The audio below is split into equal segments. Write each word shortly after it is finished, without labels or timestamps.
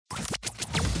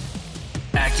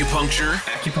Acupuncture.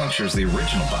 Acupuncture is the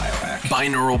original biohack.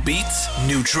 Binaural beats.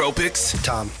 Nootropics.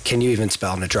 Tom, can you even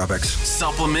spell nootropics?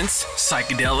 Supplements.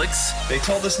 Psychedelics. They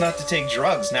told us not to take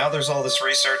drugs. Now there's all this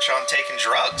research on taking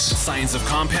drugs. Science of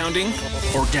compounding.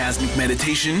 Orgasmic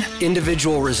meditation.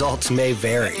 Individual results may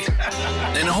vary.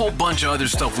 And a whole bunch of other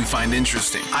stuff we find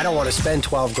interesting. I don't want to spend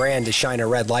 12 grand to shine a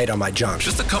red light on my junk.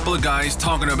 Just a couple of guys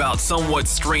talking about somewhat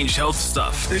strange health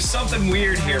stuff. There's something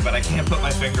weird here, but I can't put my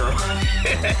finger on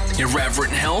it.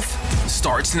 Irreverent Health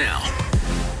starts now.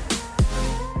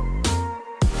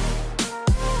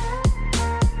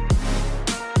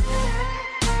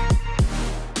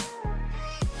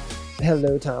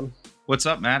 Hello, Tom. What's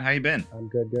up, Matt? How you been? I'm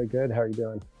good. How are you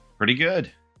doing? Pretty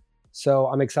good. So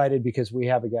I'm excited because we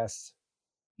have a guest.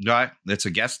 Right. It's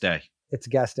a guest day. It's a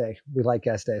guest day. We like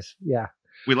guest days. Yeah.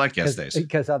 We like guest days.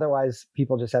 Because otherwise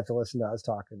people just have to listen to us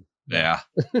talking. Yeah.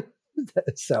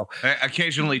 So I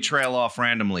occasionally trail off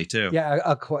randomly too.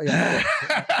 Yeah.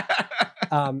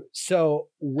 So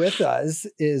with us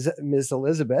is Ms.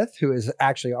 Elizabeth, who is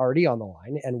actually already on the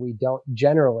line, and we don't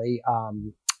generally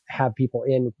have people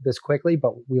in this quickly,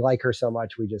 but we like her so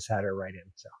much we just had her right in.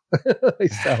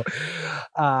 So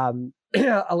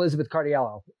Elizabeth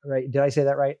Cardiello, right? Did I say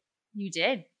that right? You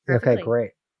did. Perfectly. Okay,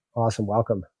 great. Awesome.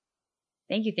 Welcome.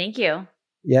 Thank you.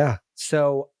 Yeah.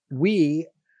 So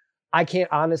I can't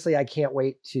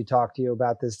wait to talk to you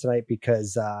about this tonight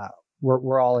because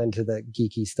we're all into the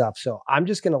geeky stuff. So I'm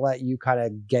just going to let you kind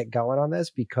of get going on this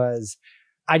because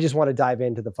I just want to dive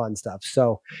into the fun stuff.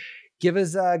 So give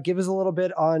us a little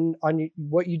bit on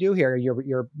what you do here,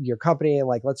 your company, and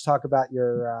like let's talk about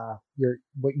your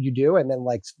what you do, and then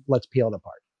let's peel it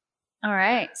apart. All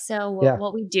right. So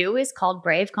what we do is called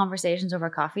Brave Conversations Over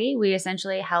Coffee. We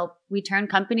essentially we turn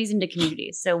companies into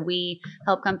communities. So we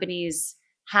help companies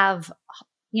have,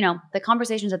 the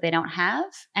conversations that they don't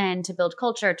have, and to build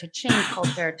culture, to change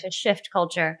culture, to shift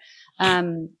culture.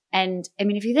 And I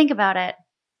mean, if you think about it,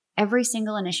 every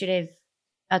single initiative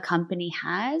a company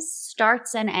has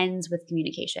starts and ends with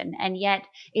communication. And yet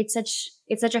it's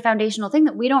such a foundational thing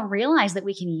that we don't realize that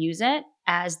we can use it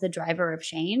as the driver of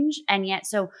change. And yet,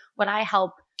 so what I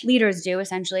help leaders do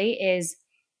essentially is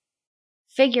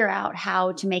figure out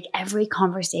how to make every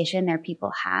conversation their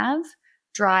people have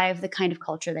drive the kind of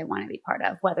culture they want to be part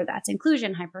of, whether that's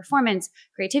inclusion, high performance,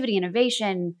 creativity,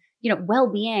 innovation,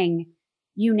 well-being,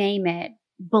 you name it,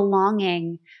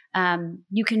 belonging.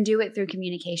 You can do it through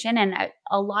communication. And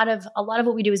a lot of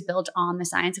what we do is built on the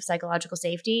science of psychological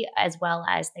safety, as well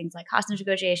as things like hostage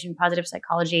negotiation, positive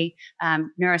psychology,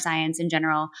 neuroscience in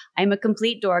general. I'm a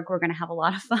complete dork. We're going to have a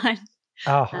lot of fun.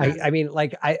 Oh,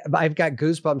 I've got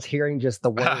goosebumps hearing just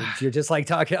the words. You're just like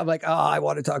talking. I'm like, oh, I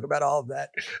want to talk about all of that.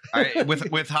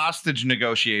 With hostage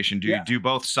negotiation, do you do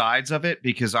both sides of it?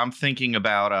 Because I'm thinking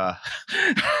about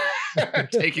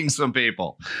taking some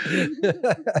people.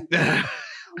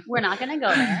 We're not going to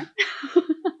go there.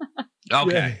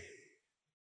 Okay.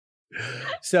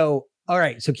 So, all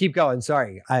right. So keep going.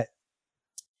 Sorry.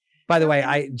 By the way,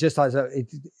 I just thought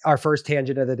our first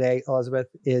tangent of the day, Elizabeth,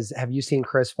 is have you seen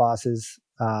Chris Voss's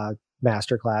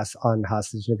masterclass on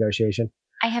hostage negotiation?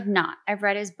 I have not. I've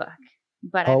read his book,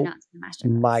 but I've not seen the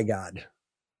masterclass. My God.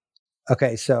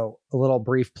 Okay, so a little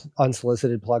brief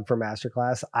unsolicited plug for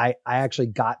masterclass. I actually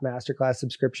got masterclass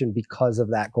subscription because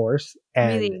of that course,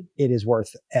 and really? It is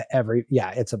worth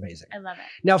it's amazing. I love it.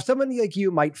 Now, if someone like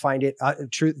you might find it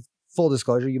full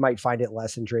disclosure, you might find it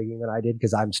less intriguing than I did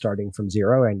because I'm starting from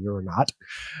zero and you're not.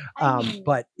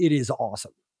 But it is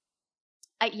awesome.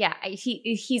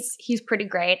 He's pretty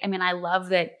great. I mean, I love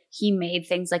that he made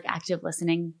things like active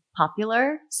listening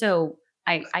popular. So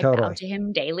I bow to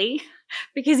him daily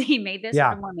because he made this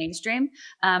more mainstream.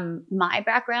 My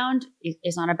background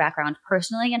is not a background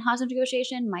personally in hostage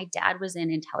negotiation. My dad was in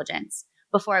intelligence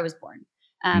before I was born.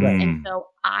 And so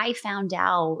I found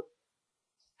out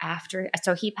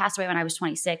so he passed away when I was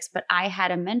 26, but I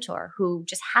had a mentor who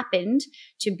just happened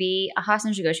to be a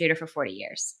hostage negotiator for 40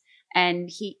 years. And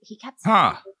he kept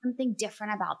saying something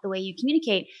different about the way you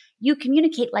communicate. You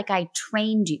communicate like I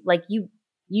trained you, like you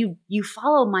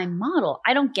follow my model.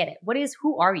 I don't get it.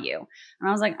 Who are you? And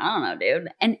I was like, I don't know, dude.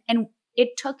 And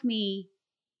it took me,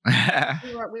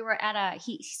 we were at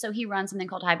he runs something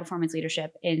called high performance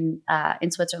leadership in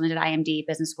Switzerland at IMD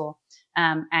business school.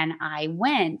 And I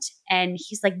went and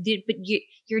he's like, dude, but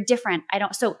you're different.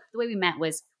 So the way we met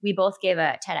was we both gave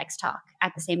a TEDx talk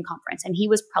at the same conference, and he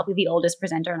was probably the oldest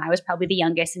presenter and I was probably the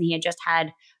youngest, and he had just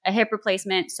had a hip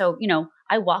replacement. So,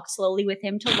 I walked slowly with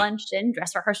him to lunch and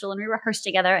dress rehearsal, and we rehearsed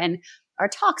together, and our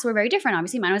talks were very different.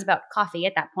 Obviously mine was about coffee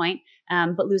at that point.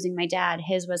 But losing my dad,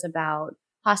 his was about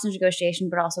hostage negotiation,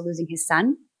 but also losing his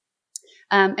son.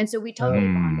 And so we totally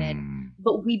bonded,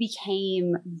 but we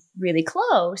became really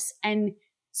close. And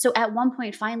so at one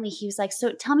point, finally, he was like,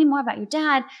 so tell me more about your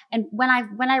dad. And when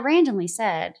I randomly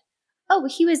said, oh,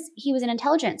 he was in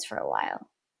intelligence for a while.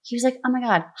 He was like, oh my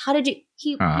God, how did you,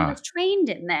 he was trained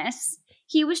in this.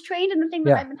 He was trained in the thing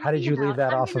that I've been talking about. How did you leave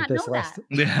that off of this list?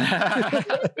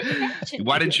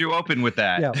 Why didn't you open with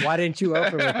that? Yeah, why didn't you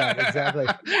open with that? Exactly.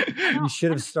 You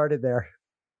should have started there.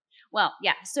 Well,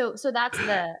 yeah. So that's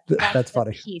that's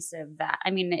funny piece of that.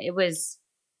 I mean, it was,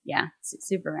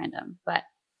 super random, but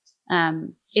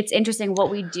it's interesting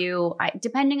what we do.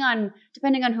 Depending on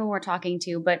who we're talking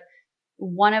to, but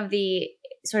one of the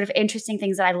sort of interesting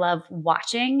things that I love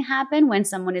watching happen when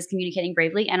someone is communicating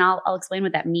bravely, and I'll explain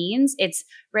what that means. It's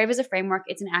BRAVE is a framework.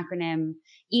 It's an acronym.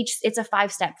 It's a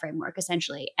 5-step framework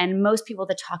essentially. And most people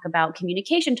that talk about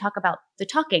communication talk about the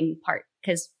talking part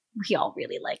because we all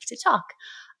really like to talk.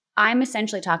 I'm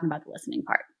essentially talking about the listening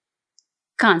part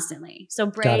constantly. So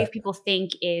brave people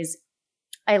think is,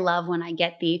 I love when I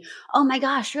get the, oh my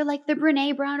gosh, you're like the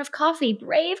Brene Brown of coffee,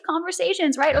 brave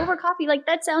conversations, right? Over coffee. Like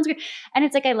that sounds good. And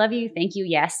it's like, I love you. Thank you.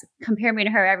 Yes. Compare me to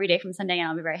her every day from Sunday and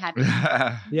I'll be very happy.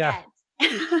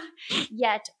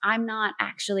 Yet I'm not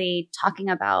actually talking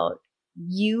about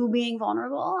you being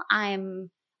vulnerable.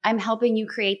 I'm helping you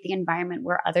create the environment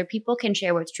where other people can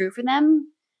share what's true for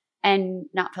them and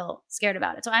not feel scared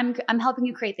about it. So I'm helping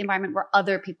you create the environment where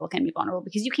other people can be vulnerable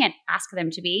because you can't ask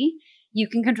them to be. You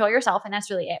can control yourself, and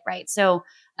that's really it, right? So,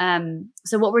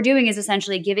 so what we're doing is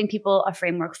essentially giving people a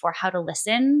framework for how to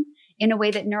listen in a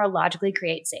way that neurologically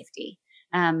creates safety.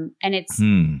 And it's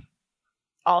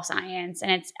all science, and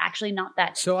it's actually not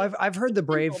that. So I've heard the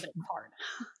brave. But it's hard.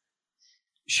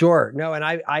 Sure. No, and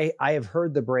I have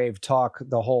heard the brave talk,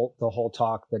 the whole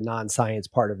talk, the non-science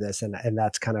part of this, and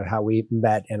that's kind of how we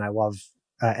met, and I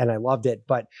loved it.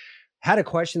 But had a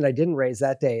question that I didn't raise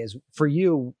that day is for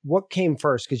you, what came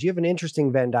first? Because you have an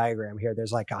interesting Venn diagram here.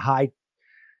 There's like a high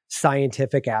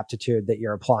scientific aptitude that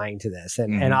you're applying to this,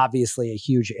 and obviously a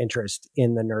huge interest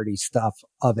in the nerdy stuff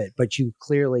of it. But you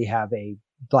clearly have a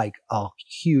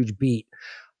huge beat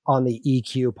on the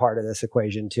EQ part of this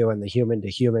equation too, and the human to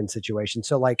human situation.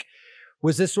 So like,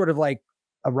 was this sort of like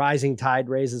a rising tide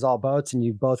raises all boats and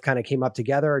you both kind of came up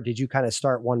together, or did you kind of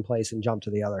start one place and jump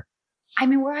to the other? I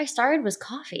mean, where I started was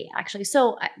coffee actually.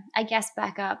 So I guess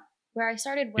back up where I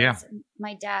started was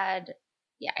my dad.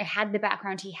 Yeah, I had the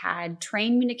background he had,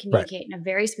 trained me to communicate in a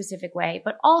very specific way,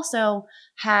 but also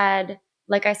had,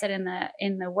 like I said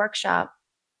in the workshop,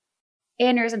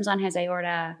 aneurysms on his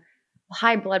aorta,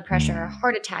 high blood pressure,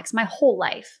 heart attacks, my whole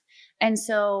life. And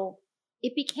so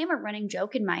it became a running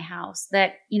joke in my house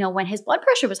that, when his blood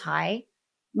pressure was high,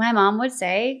 my mom would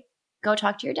say, go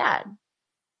talk to your dad.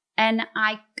 And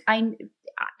I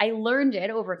learned it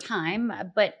over time,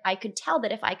 but I could tell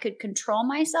that if I could control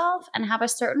myself and have a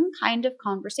certain kind of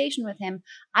conversation with him,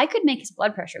 I could make his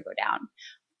blood pressure go down.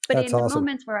 But that's in the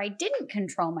moments where I didn't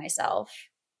control myself,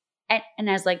 and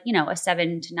as like, a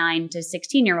 7 to 9 to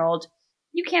 16-year-old,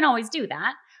 you can't always do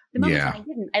that. The moment I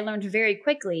didn't, I learned very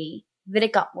quickly that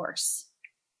it got worse.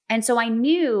 And so I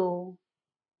knew,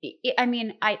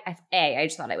 I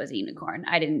just thought I was a unicorn.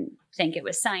 I didn't think it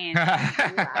was science.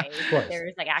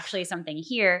 There's like actually something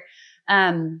here.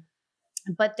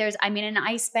 But and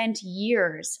I spent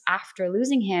years after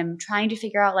losing him trying to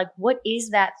figure out like, what is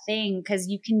that thing? Because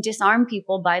you can disarm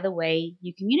people by the way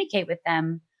you communicate with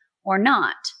them or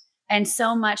not. And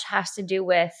so much has to do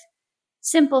with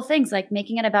simple things like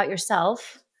making it about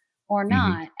yourself or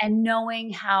not, and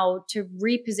knowing how to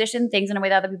reposition things in a way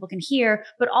that other people can hear,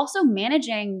 but also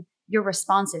managing your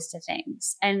responses to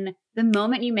things. And the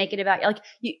moment you make it about,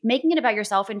 making it about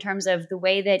yourself in terms of the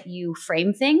way that you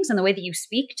frame things and the way that you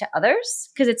speak to others.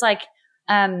 Because it's like,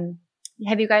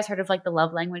 have you guys heard of like the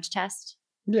love language test?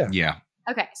 Yeah.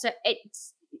 Okay. So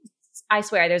I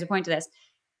swear there's a point to this.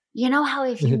 You know how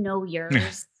if you know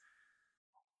yours,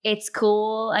 it's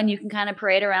cool and you can kind of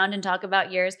parade around and talk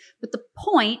about yours. But the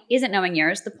point isn't knowing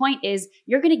yours. The point is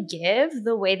you're going to give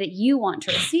the way that you want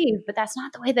to receive, but that's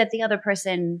not the way that the other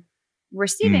person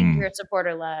receiving your support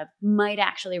or love might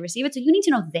actually receive it. So you need to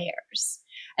know theirs.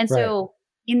 And so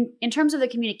in terms of the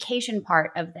communication part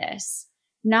of this,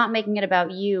 not making it about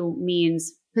you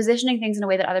means positioning things in a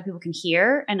way that other people can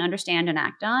hear and understand and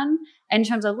act on. And in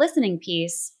terms of listening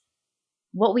piece,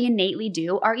 what we innately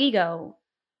do, our ego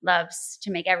loves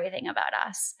to make everything about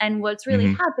us. And what's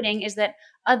really happening is that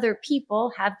other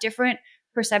people have different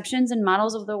perceptions and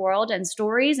models of the world and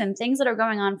stories and things that are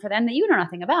going on for them that you know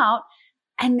nothing about.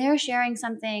 And they're sharing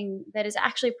something that is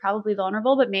actually probably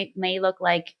vulnerable, but may look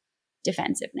like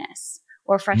defensiveness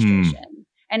or frustration.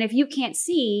 And if you can't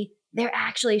see they're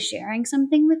actually sharing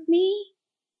something with me,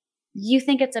 you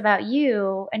think it's about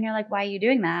you and you're like, why are you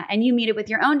doing that? And you meet it with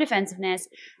your own defensiveness.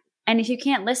 And if you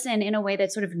can't listen in a way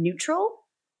that's sort of neutral,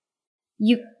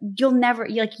 you'll never,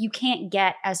 you can't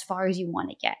get as far as you want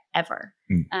to get ever.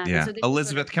 So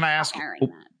Elizabeth, can I ask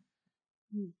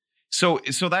you? So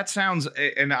that sounds,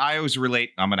 and I always relate,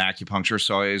 I'm an acupuncturist,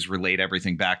 so I always relate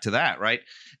everything back to that, right?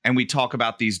 And we talk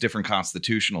about these different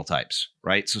constitutional types,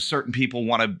 right? So certain people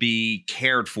want to be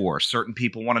cared for. Certain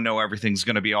people want to know everything's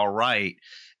going to be all right.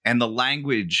 And the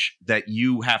language that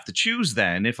you have to choose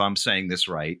then, if I'm saying this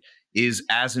right, is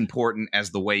as important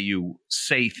as the way you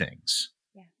say things.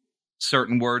 Yeah.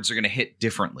 Certain words are going to hit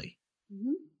differently.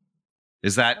 Mm-hmm.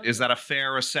 Is that a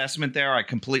fair assessment there? I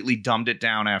completely dumbed it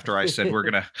down after I said we're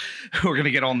gonna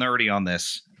get all nerdy on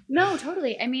this. No,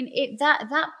 totally. I mean,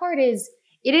 that part is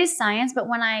science, but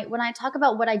when I talk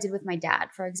about what I did with my dad,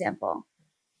 for example,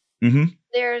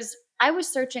 I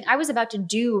was about to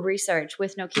do research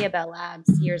with Nokia Bell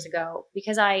Labs years ago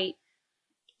because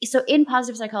so in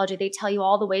positive psychology, they tell you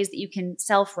all the ways that you can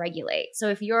self-regulate. So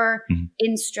if you're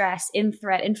in stress, in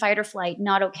threat, in fight or flight,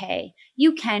 not okay,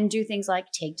 you can do things like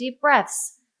take deep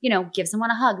breaths, give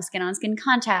someone a hug, skin on skin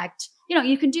contact.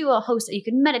 You can do you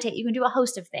can meditate, you can do a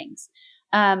host of things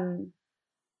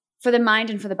for the mind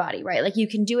and for the body, right? Like you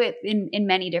can do it in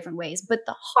many different ways. But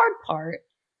the hard part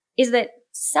is that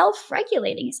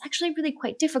self-regulating is actually really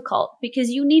quite difficult because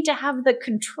you need to have the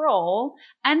control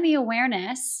and the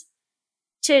awareness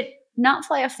to not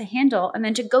fly off the handle and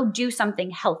then to go do something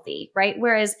healthy, right?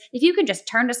 Whereas if you can just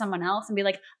turn to someone else and be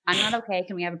like, I'm not okay,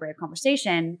 can we have a brave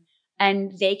conversation?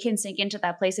 And they can sink into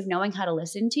that place of knowing how to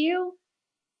listen to you,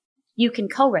 you can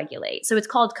co-regulate. So it's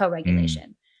called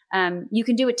co-regulation. You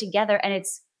can do it together and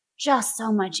it's just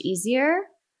so much easier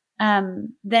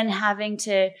than having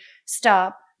to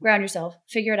stop, ground yourself,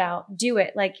 figure it out, do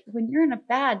it. Like when you're in a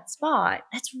bad spot,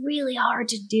 that's really hard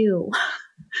to do.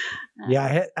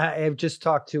 I've just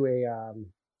talked to a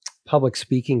public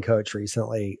speaking coach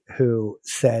recently who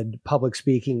said public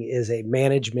speaking is a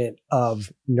management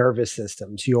of nervous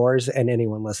systems, yours and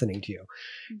anyone listening to you.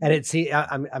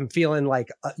 And I'm feeling like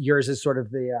yours is sort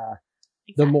of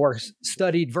the more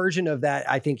studied version of that.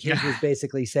 I think his was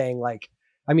basically saying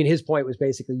his point was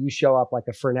basically you show up like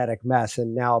a frenetic mess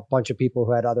and now a bunch of people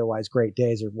who had otherwise great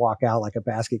days or walk out like a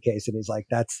basket case. And he's like,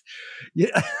 that's,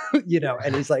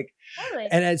 and he's like, totally.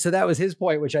 And so that was his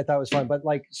point, which I thought was fun. But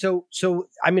so,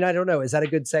 I don't know, is that a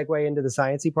good segue into the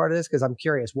sciencey part of this? Cause I'm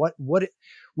curious when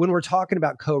we're talking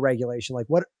about co-regulation,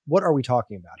 what are we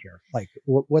talking about here? Like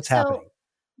what's happening?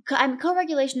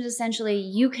 Co-regulation is essentially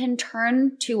you can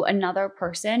turn to another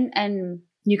person and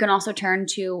you can also turn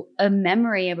to a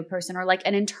memory of a person or like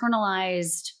an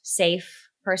internalized safe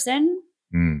person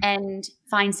and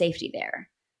find safety there.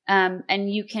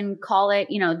 And you can call it,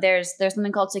 there's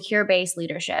something called secure-based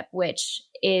leadership, which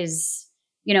is,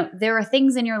 there are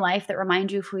things in your life that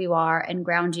remind you of who you are and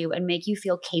ground you and make you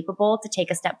feel capable to take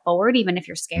a step forward, even if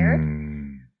you're scared.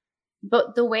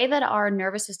 But the way that our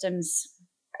nervous systems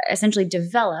essentially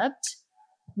developed,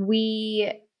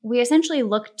 we essentially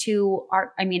look to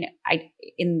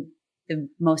in the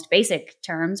most basic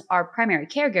terms, our primary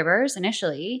caregivers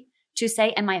initially to say,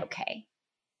 am I okay?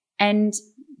 And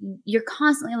you're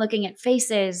constantly looking at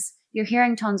faces, you're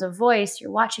hearing tones of voice,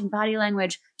 you're watching body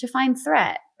language to find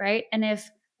threat, right? And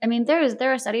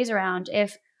there are studies around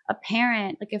if a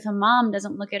parent, like if a mom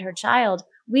doesn't look at her child,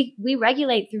 we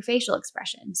regulate through facial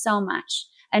expression so much.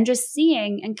 And just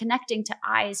seeing and connecting to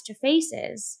eyes to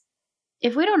faces,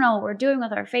 if we don't know what we're doing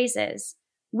with our faces,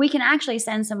 we can actually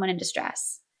send someone in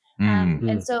distress.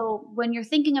 And so when you're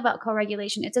thinking about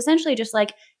co-regulation, it's essentially just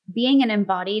like being an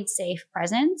embodied safe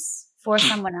presence for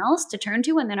someone else to turn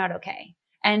to when they're not okay.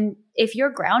 And if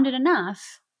you're grounded enough,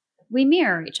 we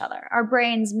mirror each other. Our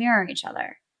brains mirror each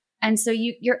other. And so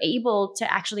you're able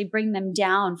to actually bring them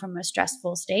down from a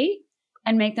stressful state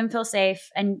and make them feel safe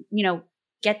and,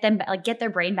 get their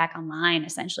brain back online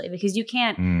essentially, because you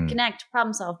can't connect,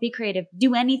 problem solve, be creative,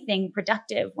 do anything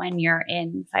productive when you're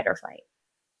in fight or flight.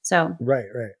 So right.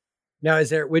 Now,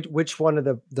 is there which one of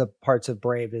the parts of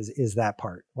Brave is that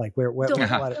part? Like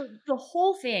the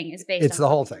whole thing is based. It's on the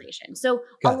whole thing. So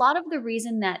a lot of the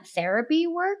reason that therapy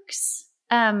works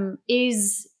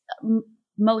is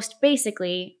most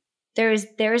basically there is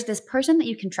this person that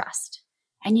you can trust,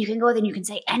 and you can go with and you can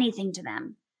say anything to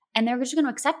them. And they're just going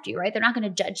to accept you, right? They're not going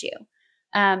to judge you.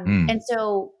 And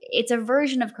so it's a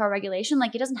version of co-regulation.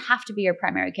 Like it doesn't have to be your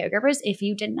primary caregivers. If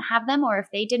you didn't have them or if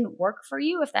they didn't work for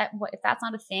you, if that's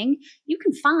not a thing, you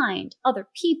can find other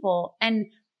people. And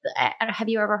have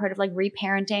you ever heard of like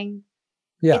reparenting?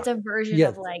 Yeah. It's a version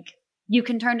of like, you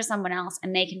can turn to someone else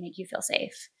and they can make you feel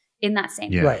safe. in that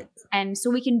same Yeah. Right. And so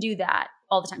we can do that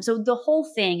all the time. So the whole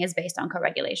thing is based on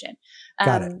co-regulation.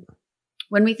 Got it.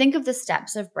 When we think of the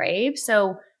steps of BRAVE,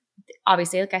 so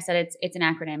obviously, like I said, it's an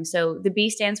acronym. So the B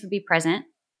stands for be present.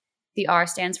 The R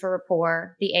stands for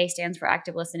rapport. The A stands for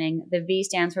active listening. The V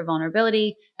stands for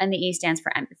vulnerability. And the E stands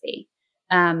for empathy.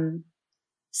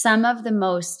 Some of the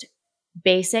most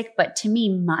basic, but to me,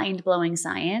 mind-blowing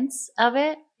science of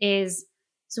it is,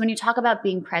 so when you talk about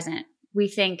being present, we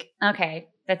think, okay,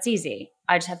 that's easy.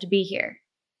 I just have to be here.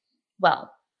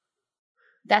 Well,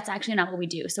 that's actually not what we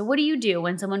do. So what do you do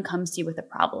when someone comes to you with a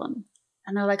problem?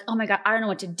 And they're like, oh my God, I don't know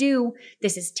what to do.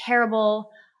 This is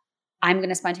terrible. I'm going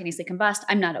to spontaneously combust.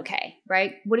 I'm not okay,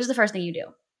 right? What is the first thing you do?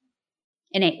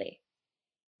 Innately.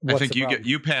 I think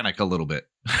you panic a little bit.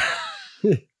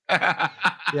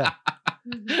 Yeah.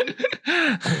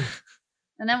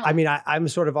 And then I mean, I'm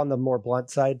sort of on the more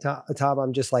blunt side, Tom.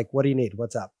 I'm just like, what do you need?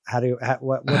 What's up?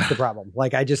 What's the problem?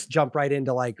 Like, I just jump right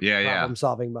into like problem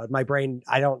solving mode. My brain,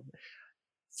 I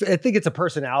think it's a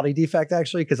personality defect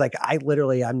actually. Cause like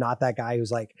I'm not that guy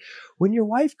who's like, when your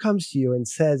wife comes to you and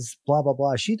says blah, blah,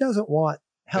 blah, she doesn't want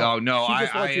help. Oh no,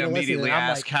 I immediately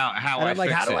ask how I'm like,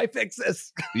 how do I fix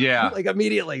this? Yeah. Like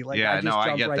immediately. Like, yeah,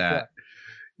 I get right that. There.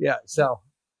 Yeah.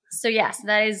 So yes,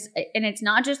 that is, and it's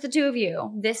not just the two of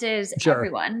you. This is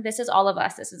everyone. This is all of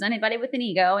us. This is anybody with an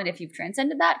ego. And if you've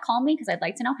transcended that, call me because I'd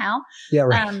like to know how. Yeah,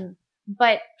 right.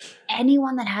 But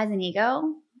anyone that has an ego,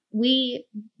 we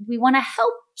want to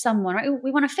help someone, right?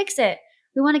 We want to fix it.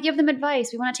 We want to give them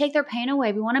advice. We want to take their pain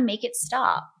away. We want to make it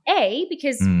stop. A,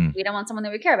 because we don't want someone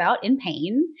that we care about in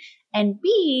pain. And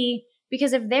B,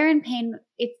 because if they're in pain,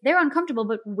 they're uncomfortable,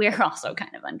 but we're also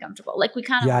kind of uncomfortable. Like we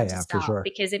kind of want to stop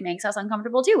because it makes us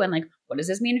uncomfortable too. And like, what does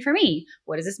this mean for me?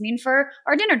 What does this mean for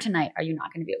our dinner tonight? Are you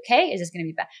not going to be okay? Is this going to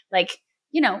be bad? Like,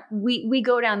 we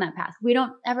go down that path. We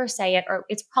don't ever say it, or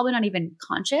it's probably not even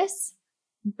conscious,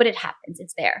 but it happens.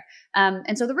 It's there.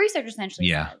 And so the research essentially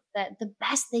says that the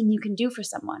best thing you can do for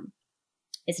someone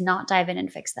is not dive in and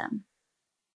fix them.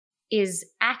 Is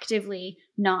actively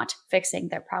not fixing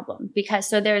their problem. Because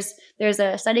so there's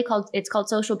a study called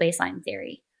social baseline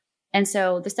theory. And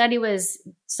so the study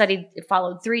it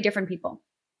followed 3 different people.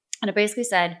 And it basically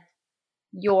said,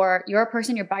 you're a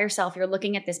person, you're by yourself, you're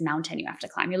looking at this mountain you have to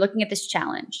climb. You're looking at this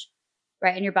challenge,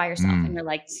 right? And you're by yourself and you're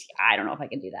like, I don't know if I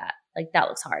can do that. Like that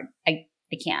looks hard. I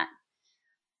can't.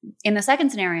 In the second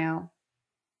scenario,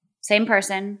 same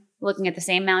person looking at the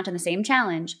same mountain, the same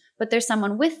challenge, but there's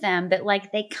someone with them that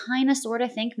like they kind of sort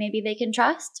of think maybe they can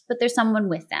trust, but there's someone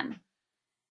with them.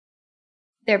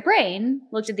 Their brain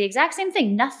looked at the exact same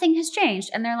thing. Nothing has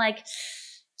changed. And they're like,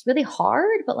 it's really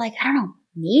hard, but like, I don't know,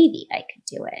 maybe I could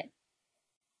do it.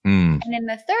 And in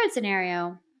the third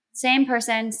scenario, same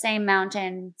person, same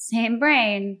mountain, same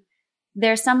brain,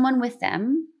 there's someone with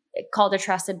them called a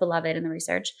trusted beloved in the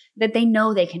research that they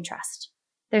know they can trust.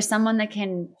 There's someone that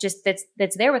can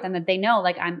that's there with them that they know,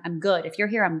 like, I'm good. If you're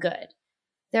here, I'm good.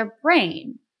 Their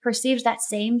brain perceives that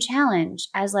same challenge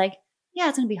as like, yeah,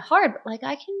 it's going to be hard, but like,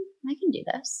 I can do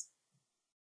this.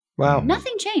 Wow.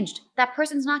 Nothing changed. That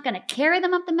person's not going to carry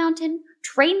them up the mountain,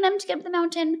 train them to get up the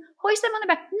mountain, hoist them on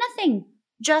their back. Nothing.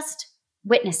 Just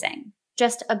witnessing,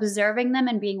 just observing them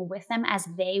and being with them as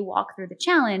they walk through the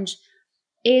challenge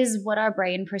is what our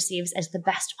brain perceives as the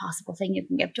best possible thing you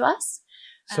can give to us.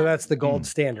 So that's the gold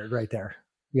standard right there.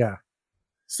 Yeah.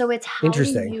 So it's how do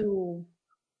you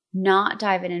not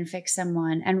dive in and fix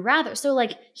someone and rather, so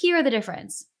like, here are the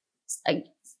difference. Like,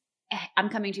 I'm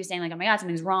coming to you saying like, oh my God,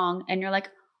 something's wrong. And you're like,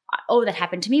 oh, that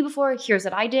happened to me before. Here's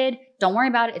what I did. Don't worry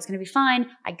about it. It's going to be fine.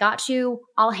 I got you.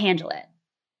 I'll handle it.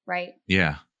 Right.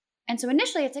 Yeah. And so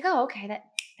initially it's like, oh, okay,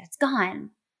 that's gone.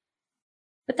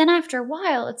 But then after a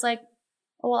while, it's like,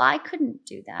 oh, well, I couldn't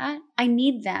do that. I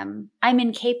need them. I'm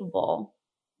incapable.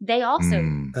 They also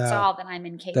saw that I'm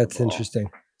incapable. That's interesting.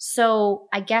 So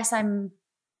I guess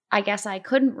I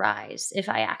couldn't rise if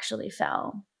I actually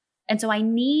fell. And so I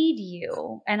need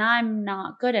you and I'm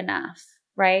not good enough.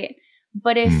 Right.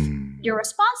 But if your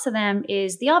response to them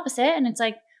is the opposite and it's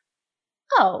like,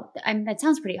 oh, that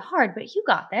sounds pretty hard, but you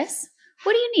got this.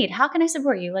 What do you need? How can I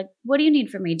support you? Like, what do you need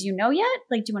from me? Do you know yet?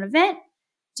 Like, do you want to vent?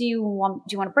 Do you want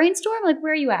to brainstorm? Like,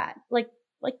 where are you at? Like,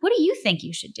 what do you think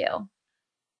you should do?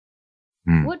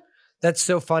 What? That's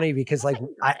so funny because like,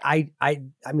 I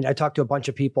mean, I talk to a bunch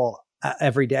of people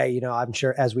every day, I'm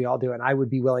sure as we all do, and I would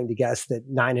be willing to guess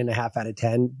that 9.5 out of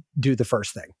 10 do the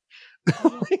first thing.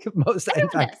 Like most, in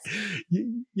fact,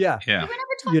 yeah. We were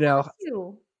never talking about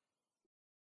you.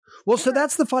 Well, so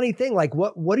that's the funny thing. Like,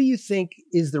 what do you think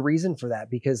is the reason for that?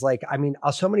 Because like, I mean,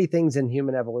 so many things in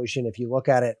human evolution, if you look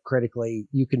at it critically,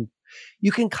 you can,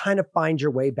 you can kind of find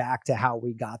your way back to how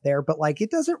we got there. But like,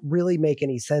 it doesn't really make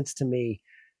any sense to me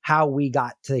how we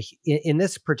got to, in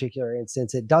this particular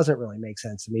instance, it doesn't really make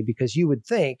sense to me, because you would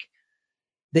think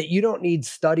that you don't need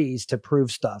studies to prove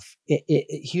stuff.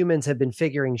 Humans have been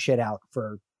figuring shit out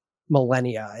for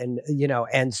millennia, and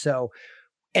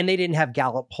and they didn't have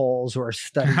Gallup polls or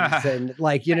studies and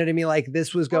like, you know what I mean? Like,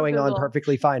 this was going on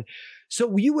perfectly fine.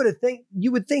 So you would think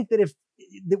that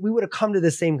that we would have come to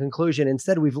the same conclusion.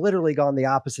 Instead, we've literally gone the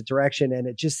opposite direction. And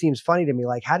it just seems funny to me.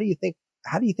 Like, how do you think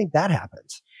that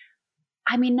happens?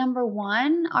 I mean, number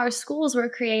one, our schools were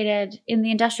created in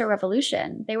the Industrial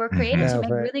Revolution. They were created to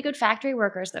make really good factory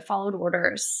workers that followed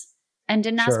orders and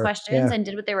didn't ask questions and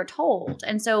did what they were told.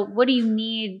 And so what do you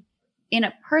need in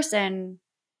a person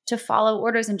to follow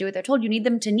orders and do what they're told? You need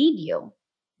them to need you.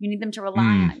 You need them to rely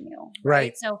on you.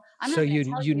 Right. So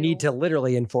you need to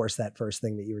literally enforce that first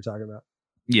thing that you were talking about.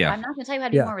 Yeah. I'm not going to tell you how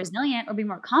to be more resilient or be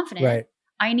more confident. Right.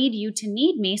 I need you to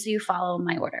need me, so you follow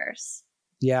my orders.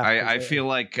 Yeah. I feel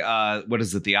like, what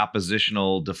is it? The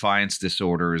oppositional defiance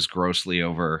disorder is grossly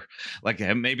over. Like,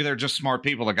 maybe they're just smart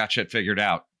people that got shit figured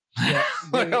out. Yeah,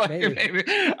 maybe.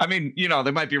 I mean,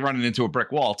 they might be running into a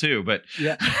brick wall too, but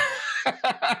yeah.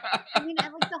 I mean, like,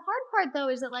 the hard part though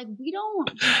is that, like,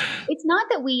 it's not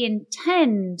that we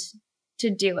intend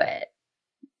to do it.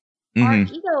 Mm-hmm. Our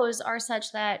egos are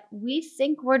such that we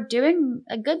think we're doing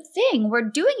a good thing. We're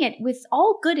doing it with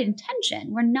all good intention.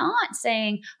 We're not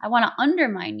saying, I want to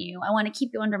undermine you. I want to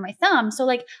keep you under my thumb. So,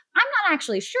 like, I'm not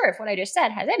actually sure if what I just said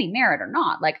has any merit or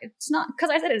not. Like, it's not because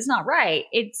I said it's not right.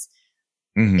 It's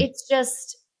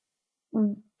just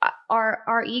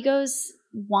our egos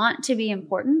want to be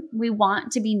important. We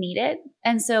want to be needed.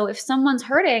 And so if someone's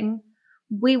hurting,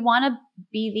 we want to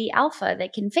be the alpha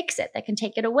that can fix it, that can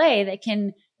take it away, that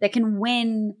can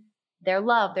win their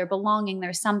love, their belonging,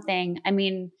 their something. I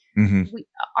mean,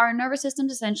 our nervous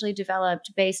system's essentially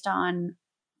developed based on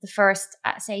the first,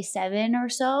 say, 7 or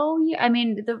so. I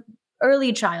mean, the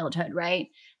early childhood, right?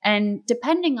 And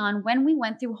depending on when we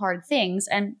went through hard things,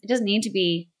 and it doesn't need to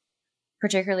be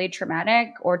particularly traumatic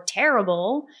or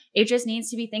terrible, it just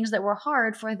needs to be things that were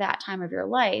hard for that time of your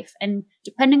life. And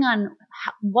depending on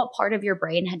what part of your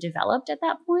brain had developed at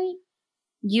that point,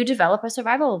 you develop a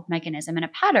survival mechanism and a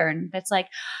pattern that's like,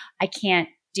 I can't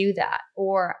do that.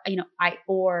 Or,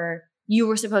 or you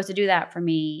were supposed to do that for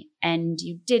me and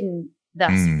you didn't,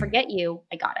 thus forget you.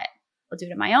 I got it. I'll do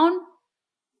it on my own.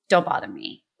 Don't bother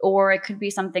me. Or it could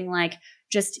be something like,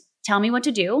 just tell me what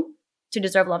to do to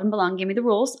deserve love and belong. Give me the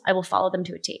rules. I will follow them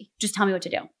to a T. Just tell me what to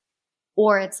do.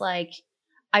 Or it's like,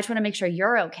 I just want to make sure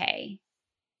you're okay,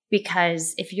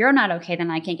 because if you're not okay,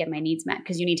 then I can't get my needs met,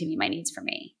 because you need to meet my needs for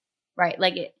me. Right.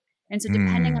 Like it. And so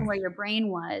depending on where your brain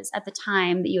was at the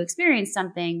time that you experienced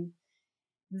something,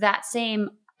 that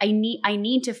same, I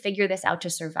need to figure this out to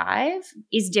survive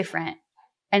is different.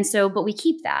 And so, but we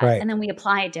keep that and then we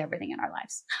apply it to everything in our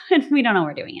lives and we don't know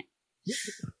we're doing it.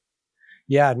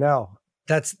 Yeah, no,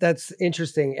 that's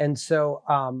interesting. And so,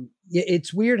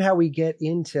 it's weird how we get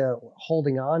into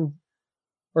holding on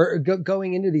or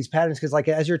going into these patterns. Cause like,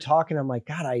 as you're talking, I'm like,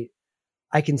 God,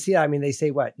 I can see it. I mean, they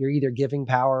say what you're either giving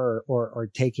power or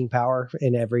taking power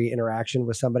in every interaction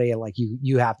with somebody. And like,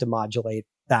 you have to modulate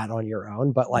that on your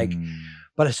own, but like,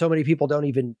 but so many people don't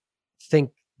even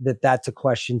think that that's a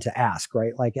question to ask,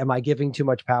 right? Like, am I giving too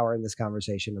much power in this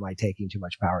conversation? Am I taking too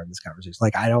much power in this conversation?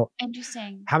 Like, I don't.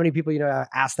 Interesting. How many people,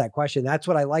 ask that question? That's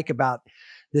what I like about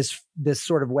this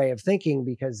sort of way of thinking,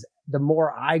 because the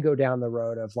more I go down the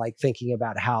road of like thinking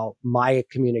about how my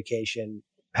communication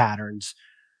patterns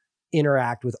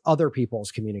interact with other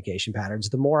people's communication patterns,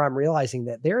 the more I'm realizing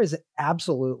that there is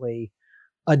absolutely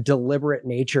a deliberate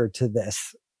nature to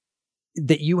this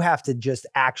that you have to just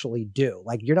actually do.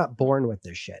 Like, you're not born with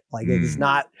this shit. Like, it is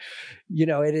not,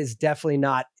 it is definitely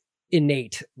not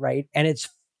innate. Right. And it's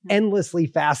endlessly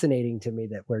fascinating to me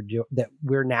that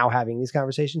we're now having these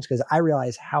conversations, because I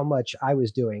realize how much I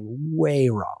was doing way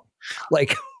wrong,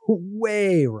 like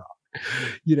way wrong,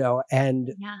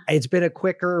 and it's been a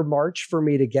quicker march for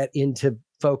me to get into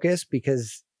focus,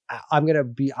 because I'm going to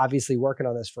be obviously working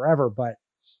on this forever, but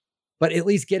at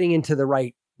least getting into the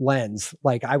right lens.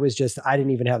 Like, I didn't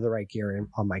even have the right gear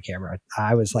on my camera.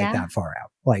 I was like that far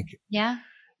out. Like,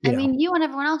 I mean, you and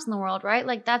everyone else in the world, right?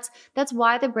 Like, that's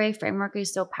why the Brave framework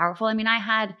is so powerful. I mean, I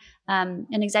had an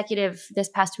executive this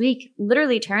past week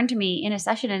literally turn to me in a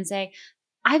session and say,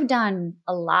 I've done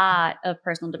a lot of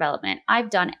personal development.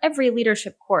 I've done every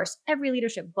leadership course, every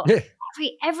leadership book,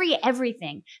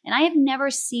 everything. And I have never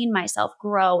seen myself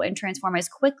grow and transform as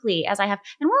quickly as I have.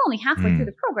 And we're only halfway through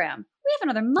the program. We have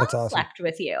another month left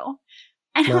with you.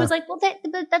 And I was like, well,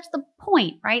 that's the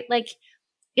point, right? Like,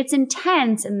 it's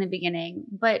intense in the beginning,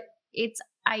 but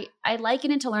I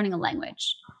liken it to learning a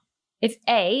language.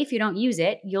 If you don't use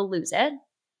it, you'll lose it.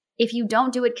 If you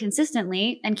don't do it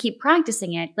consistently and keep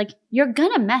practicing it, like, you're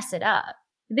gonna mess it up.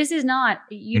 This is not,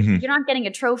 you're not getting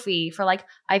a trophy for like,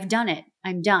 I've done it,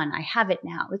 I'm done, I have it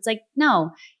now. It's like,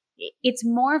 no, it's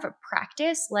more of a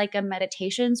practice, like a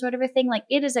meditation sort of a thing. Like,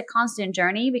 it is a constant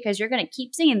journey because you're going to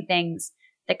keep seeing things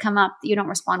that come up that you don't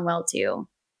respond well to.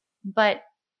 But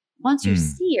once you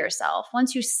see yourself,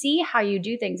 once you see how you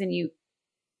do things and you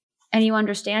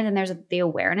understand, and there's the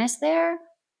awareness there,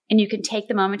 and you can take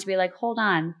the moment to be like, hold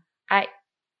on,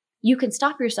 you can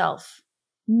stop yourself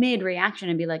mid reaction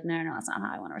and be like, no, that's not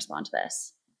how I want to respond to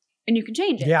this. And you can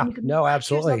change it. Yeah, and you can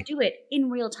absolutely. do it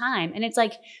in real time. And it's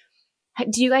like,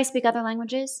 do you guys speak other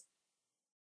languages?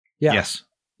 Yeah. Yes.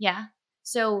 Yeah.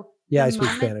 So yeah, I speak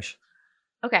Spanish.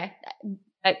 Okay.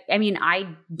 I mean,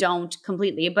 I don't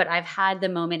completely, but I've had the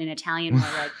moment in Italian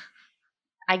where like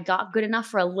I got good enough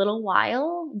for a little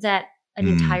while that an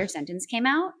entire sentence came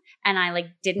out, and I like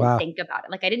didn't think about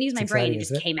it. Like, I didn't use my brain. It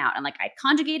just came out, and like I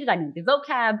conjugated, I knew the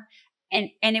vocab, and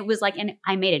it was like, and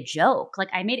I made a joke. Like,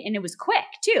 and it was quick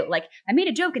too. Like, I made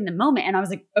a joke in the moment, and I was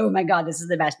like, oh my God, this is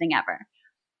the best thing ever.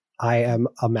 I am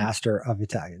a master of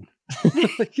Italian.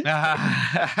 But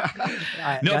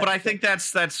I think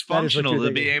that's functional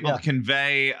to be able to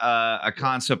convey a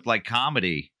concept like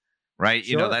comedy, right?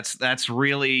 Sure. You know, that's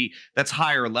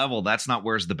higher level. That's not,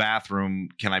 where's the bathroom?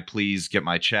 Can I please get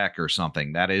my check or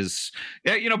something? That is,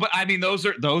 you know, but I mean, those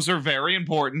are very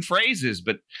important phrases,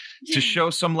 but to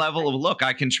show some level of, look,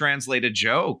 I can translate a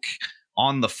joke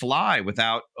on the fly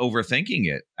without overthinking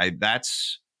it.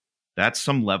 That's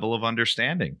some level of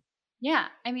understanding. Yeah.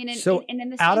 I mean, and in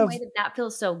the same way that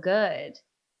feels so good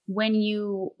when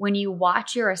you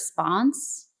watch your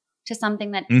response to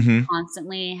something that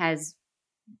constantly has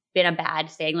been a bad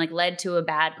thing, like led to a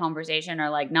bad conversation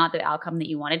or like not the outcome that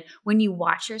you wanted. When you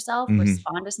watch yourself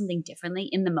respond to something differently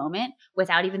in the moment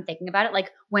without even thinking about it,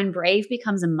 like when brave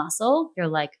becomes a muscle, you're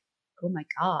like, oh my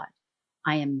God,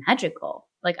 I am magical.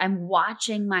 Like, I'm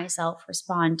watching myself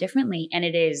respond differently. And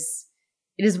it is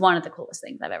one of the coolest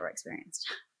things I've ever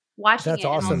experienced. Watching That's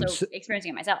awesome. And also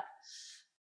experiencing it myself.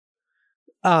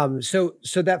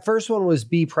 So that first one was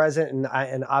be present,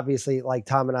 and obviously, like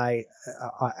Tom and I,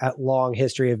 a long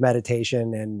history of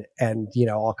meditation and you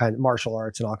know, all kinds of martial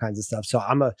arts and all kinds of stuff. So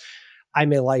I'm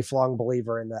a lifelong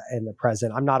believer in the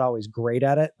present. I'm not always great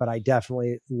at it, but I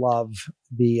definitely love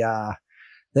the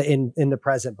in the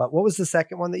present. But what was the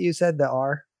second one that you said? The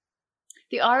R?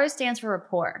 The R stands for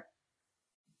rapport.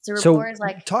 So rapport is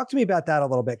like, talk to me about that a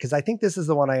little bit, because I think this is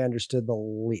the one I understood the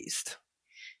least.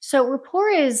 So rapport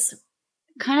is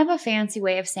kind of a fancy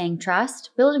way of saying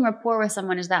trust. Building rapport with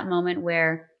someone is that moment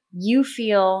where you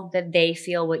feel that they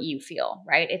feel what you feel,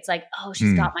 right? It's like, oh,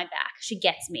 she's got my back. She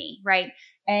gets me, right?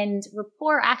 And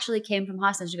rapport actually came from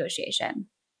hostage negotiation,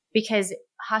 because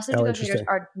hostage negotiators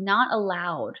are not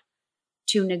allowed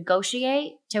to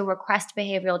negotiate, to request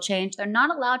behavioral change. They're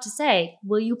not allowed to say,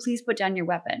 will you please put down your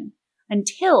weapon,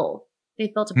 until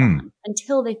they've built a bond,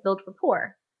 until they've built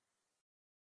rapport.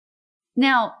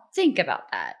 Now, think about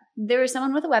that. There is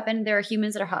someone with a weapon. There are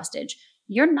humans that are hostage.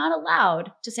 You're not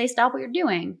allowed to say, stop what you're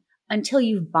doing, until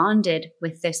you've bonded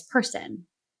with this person,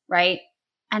 right?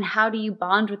 And how do you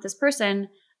bond with this person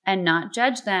and not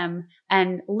judge them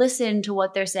and listen to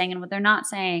what they're saying and what they're not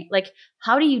saying? Like,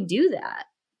 how do you do that?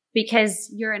 Because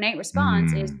your innate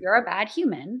response is you're a bad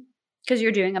human because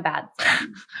you're doing a bad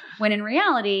thing. When in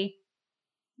reality,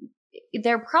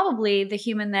 they're probably the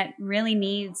human that really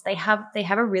needs, they have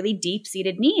a really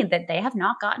deep-seated need that they have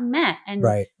not gotten met. And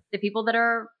the people that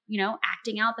are, you know,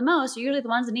 acting out the most are usually the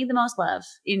ones that need the most love,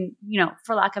 in, you know,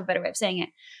 for lack of a better way of saying it.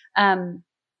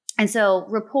 And so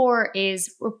rapport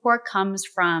comes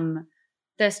from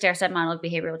the stair-step model of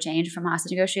behavioral change from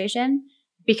hostage negotiation.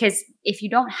 Because if you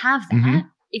don't have that,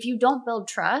 if you don't build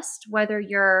trust, whether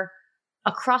you're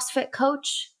a CrossFit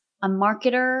coach, a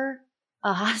marketer,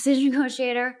 a hostage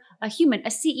negotiator, a human, a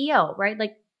CEO, right?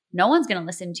 Like, no one's going to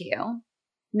listen to you.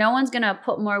 No one's going to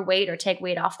put more weight or take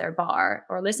weight off their bar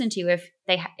or listen to you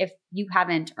if you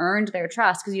haven't earned their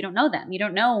trust, because you don't know them. You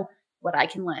don't know what I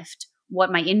can lift,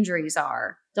 what my injuries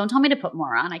are. Don't tell me to put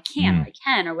more on. I can, or I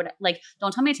can, or what, like,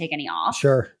 don't tell me to take any off.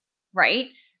 Sure. Right.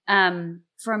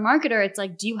 For a marketer, it's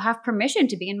like, do you have permission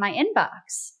to be in my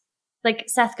inbox? Like,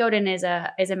 Seth Godin is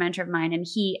a mentor of mine, and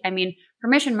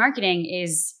permission marketing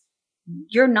is,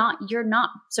 you're not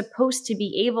supposed to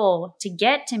be able to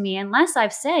get to me unless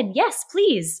I've said, yes,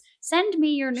 please send me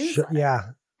your newsletter. Yeah.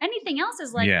 Anytime everything else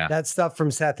is like, that stuff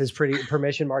from Seth is pretty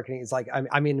permission marketing. It's like,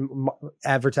 I mean,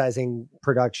 advertising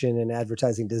production and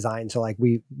advertising design. So like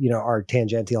we, are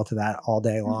tangential to that all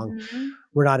day long. Mm-hmm.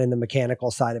 We're not in the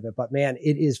mechanical side of it, but man,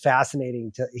 it is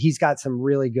fascinating he's got some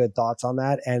really good thoughts on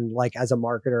that. And like, as a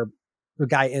marketer, a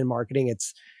guy in marketing,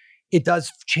 it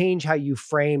does change how you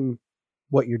frame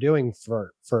what you're doing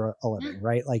for a living,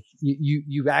 right? Like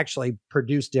you actually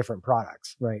produce different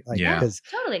products, right? Like,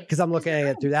 because I'm looking at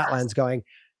it through that lens going,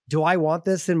 do I want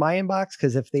this in my inbox?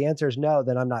 Because if the answer is no,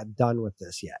 then I'm not done with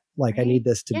this yet. Like I need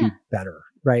this to be better,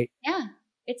 right? Yeah.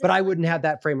 But I wouldn't have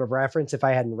that frame of reference if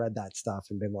I hadn't read that stuff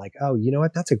and been like, oh, you know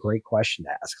what? That's a great question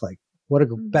to ask. Like, what a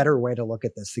better way to look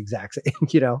at this exact thing,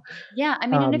 Yeah. I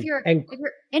mean, and if you're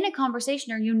in a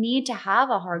conversation or you need to have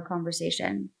a hard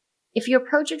conversation, if you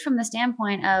approach it from the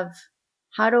standpoint of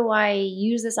how do I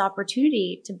use this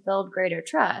opportunity to build greater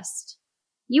trust,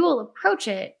 you will approach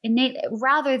it innately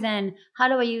rather than how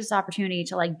do I use this opportunity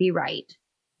to like be right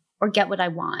or get what I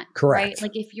want. Correct. Right?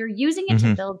 Like if you're using it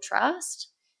to build trust,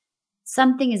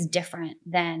 something is different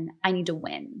than I need to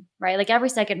win, right? Like every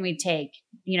second we take,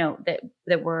 that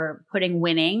we're putting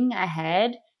winning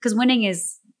ahead, because winning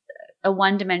is a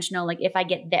one-dimensional, like if I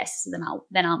get this, then I'll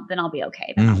be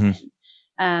okay. Then I'll win.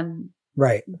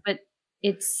 Right. But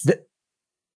it's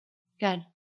good.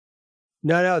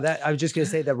 No, that I was just going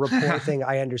to say the rapport thing.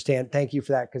 I understand. Thank you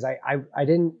for that. Cause I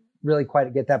didn't really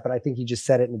quite get that, but I think you just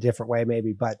said it in a different way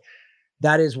maybe, but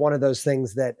that is one of those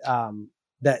things that,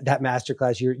 that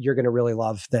masterclass you're going to really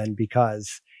love then,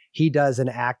 because he does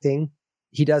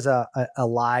he does a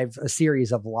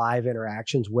series of live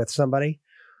interactions with somebody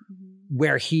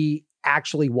where he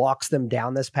actually walks them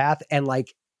down this path. And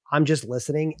like, I'm just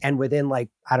listening. And within like,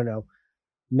 I don't know,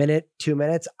 minute, 2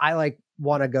 minutes, I like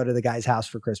want to go to the guy's house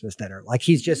for Christmas dinner. Like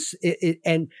he's just,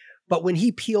 but when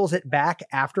he peels it back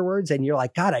afterwards and you're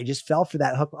like, God, I just fell for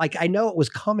that hook. Like I know it was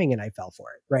coming and I fell for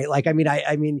it. Right. Like, I mean,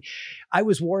 I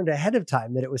was warned ahead of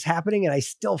time that it was happening and I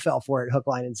still fell for it, hook,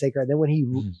 line, and sinker. And then when he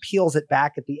peels it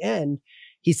back at the end,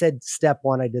 he said, step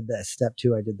 1, I did this. Step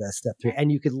 2, I did this. Step 3.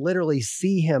 And you could literally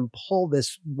see him pull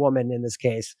this woman in this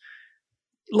case,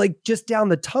 like just down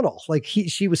the tunnel. Like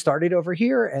she was started over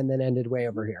here and then ended way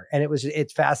over here. And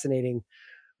it's fascinating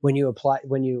when you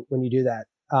do that.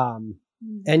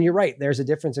 And you're right. There's a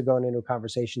difference of going into a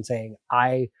conversation saying,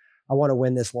 I want to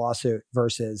win this lawsuit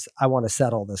versus I want to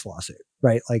settle this lawsuit.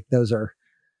 Right. Like those are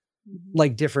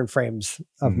like different frames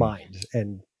of mind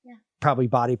and probably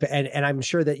body. And I'm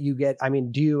sure that you get, I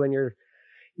mean,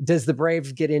 does the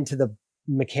Braves get into the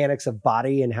mechanics of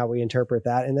body and how we interpret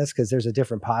that in this? Because there's a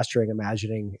different posturing,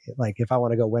 imagining like if I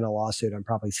want to go win a lawsuit, I'm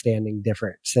probably standing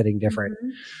different, sitting different.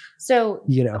 So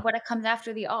what it comes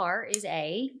after the R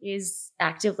is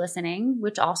active listening,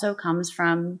 which also comes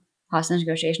from hostage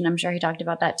negotiation. I'm sure he talked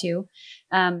about that too.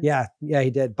 Yeah, he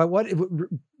did. But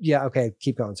okay,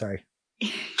 keep going. Sorry.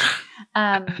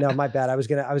 No, my bad. I was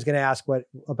gonna ask what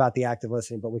about the active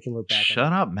listening, but we can loop back.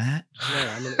 Shut up, Matt. No,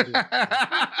 I'm gonna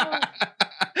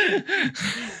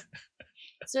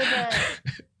So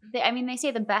they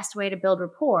say the best way to build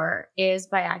rapport is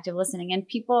by active listening, and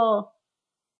people,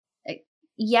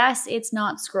 yes, it's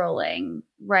not scrolling,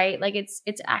 right? Like it's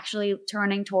actually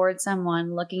turning towards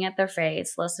someone, looking at their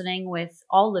face, listening with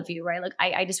all of you, right? Like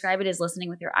I describe it as listening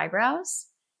with your eyebrows.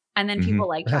 And then people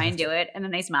like try and do it and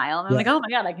then they smile and they're like, oh my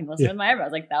God, I can listen with my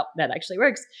eyebrows. Like that actually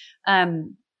works.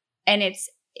 And it's,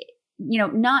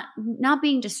 not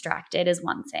being distracted is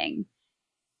one thing.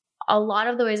 A lot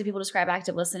of the ways that people describe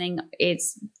active listening,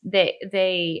 it's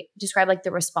they describe like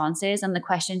the responses and the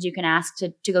questions you can ask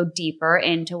to go deeper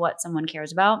into what someone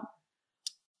cares about.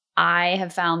 I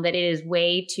have found that it is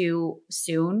way too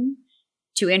soon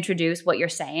to introduce what you're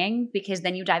saying, because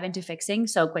then you dive into fixing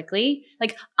so quickly.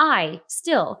 Like I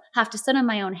still have to sit on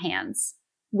my own hands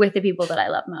with the people that I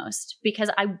love most because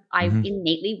I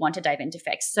innately want to dive into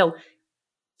fix. So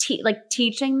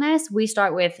teaching this, we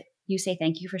start with, you say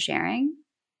thank you for sharing,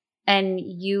 and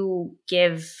you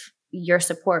give your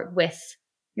support with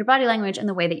your body language and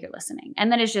the way that you're listening.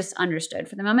 And that is just understood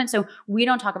for the moment. So we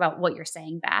don't talk about what you're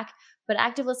saying back, but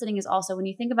active listening is also, when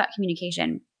you think about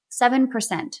communication,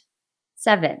 7%.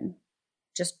 7,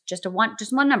 just one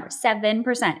number.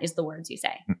 7% is the words you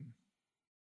say.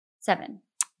 7.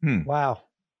 Wow.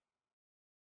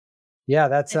 Yeah,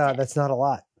 that's not a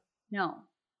lot. No.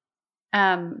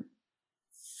 35%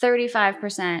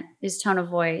 is tone of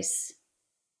voice.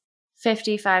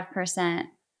 55%.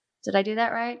 Did I do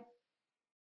that right?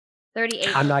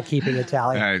 38. I'm not keeping a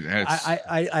tally.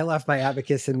 I left my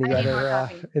abacus in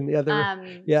the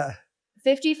other. Yeah.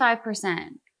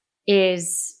 55%.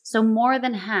 is, so more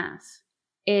than half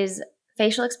is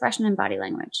facial expression and body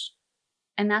language.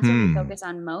 And that's what we focus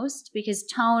on most, because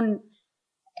tone,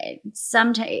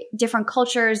 different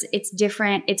cultures, it's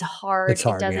different. It's hard.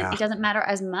 It doesn't matter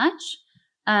as much.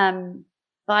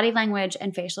 Body language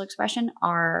and facial expression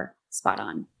are spot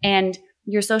on. And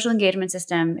your social engagement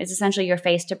system is essentially your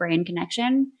face to brain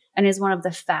connection and is one of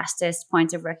the fastest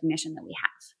points of recognition that we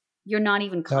have. You're not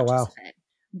even conscious of it.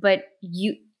 But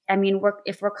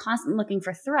if we're constantly looking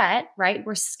for threat, right?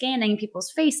 We're scanning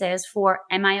people's faces for,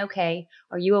 am I okay?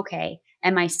 Are you okay?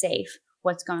 Am I safe?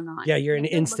 What's going on? Yeah, you're an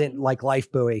instant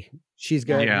life buoy. She's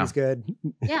good. Yeah. He's good.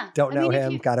 Yeah. Don't know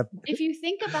him. If you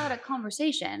think about a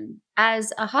conversation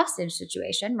as a hostage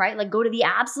situation, right? Like go to the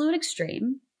absolute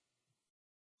extreme.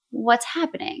 What's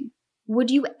happening?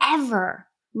 Would you ever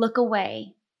look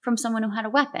away from someone who had a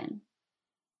weapon?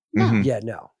 No. Mm-hmm. Yeah,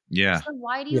 no. Yeah. So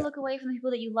why do you look away from the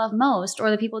people that you love most, or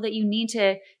the people that you need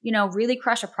to, really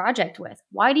crush a project with?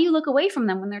 Why do you look away from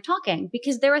them when they're talking?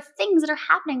 Because there are things that are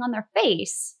happening on their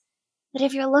face that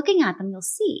if you're looking at them, you'll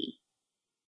see.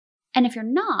 And if you're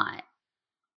not,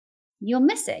 you'll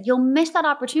miss it. You'll miss that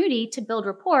opportunity to build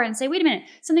rapport and say, wait a minute,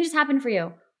 something just happened for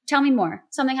you. Tell me more.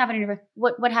 Something happened.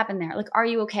 What happened there? Like, are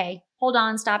you okay? Hold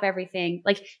on, stop everything.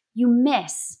 Like you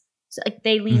miss. So like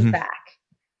they lean back.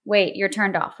 Wait, you're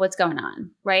turned off. What's going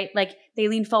on? Right? Like they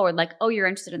lean forward like, oh, you're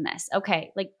interested in this.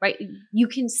 Okay. Like, right. You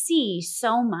can see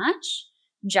so much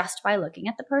just by looking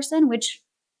at the person, which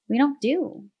we don't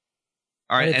do.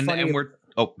 All right. And we're,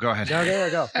 go ahead. No,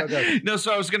 go. No,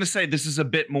 so I was going to say, this is a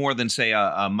bit more than say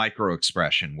a micro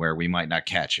expression where we might not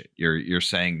catch it. You're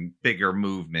saying bigger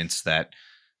movements that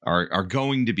are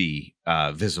going to be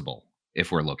visible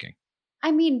if we're looking.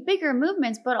 I mean, bigger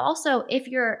movements, but also if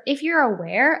you're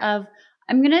aware of,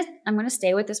 I'm gonna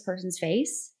stay with this person's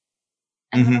face.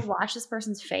 I'm gonna watch this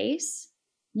person's face.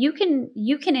 You can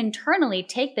internally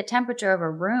take the temperature of a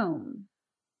room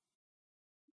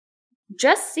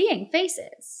just seeing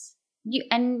faces. You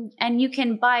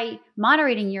can, by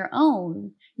moderating your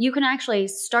own, you can actually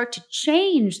start to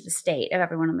change the state of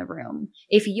everyone in the room.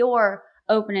 If you're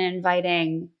open and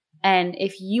inviting, and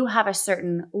if you have a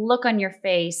certain look on your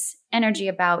face, energy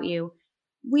about you,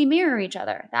 we mirror each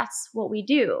other. That's what we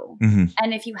do.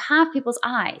 And if you have people's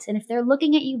eyes, and if they're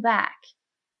looking at you back,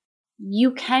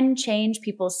 you can change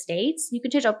people's states. You can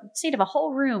change the state of a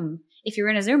whole room if you're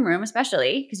in a Zoom room,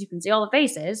 especially because you can see all the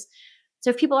faces. So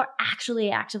if people are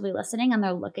actually actively listening and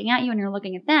they're looking at you and you're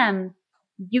looking at them,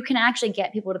 you can actually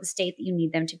get people to the state that you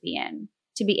need them to be in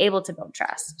to be able to build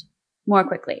trust more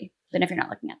quickly than if you're not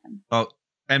looking at them. Oh,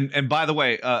 and by the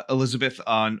way, Elizabeth,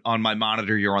 on my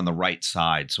monitor, you're on the right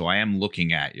side, so I am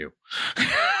looking at you.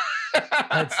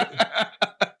 And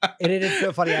it is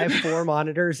so funny. I have 4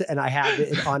 monitors and I have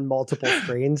it on multiple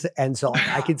screens, and so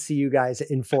I can see you guys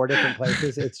in 4 different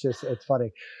places. It's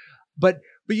funny. But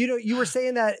you were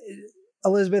saying that,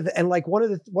 Elizabeth, and like one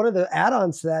of the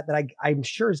add-ons to that I'm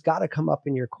sure has got to come up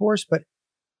in your course, but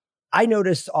I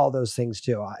noticed all those things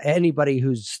too. Anybody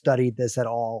who's studied this at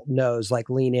all knows, like,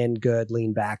 lean in, good;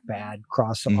 lean back, bad;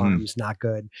 cross the arms, not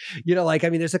good.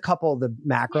 There's a couple of the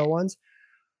macro ones,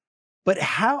 but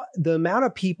how the amount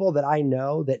of people that I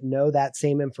know that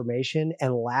same information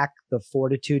and lack the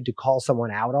fortitude to call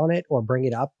someone out on it or bring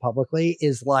it up publicly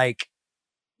is like,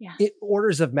 it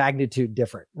orders of magnitude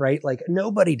different, right? Like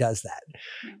nobody does that.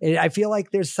 And I feel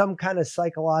like there's some kind of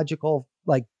psychological,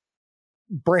 like,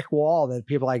 brick wall that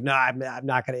people are like, no, I'm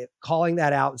not going to, calling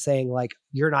that out and saying like,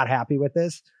 you're not happy with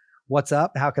this. What's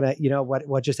up? How can I,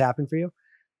 what just happened for you?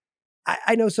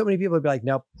 I know so many people would be like,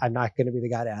 nope, I'm not going to be the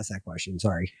guy to ask that question.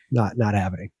 Sorry, not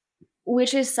happening.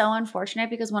 Which is so unfortunate,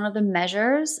 because one of the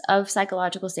measures of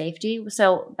psychological safety,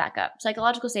 so back up,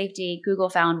 psychological safety, Google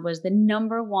found, was the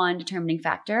number 1 determining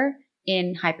factor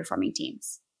in high performing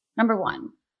teams. Number 1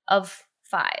 of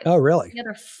 5. Oh, really? The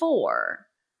other 4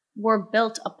 were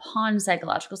built upon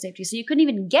psychological safety. So you couldn't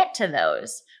even get to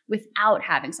those without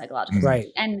having psychological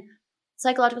safety. And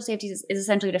psychological safety is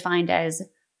essentially defined as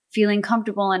feeling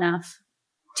comfortable enough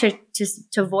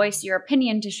to voice your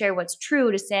opinion, to share what's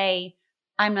true, to say,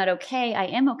 I'm not okay, I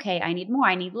am okay, I need more,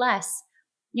 I need less.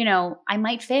 I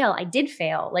might fail, I did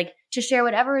fail. Like, to share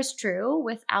whatever is true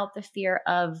without the fear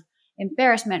of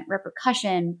embarrassment,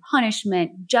 repercussion,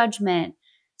 punishment, judgment.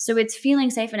 So it's feeling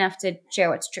safe enough to share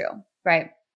what's true, right?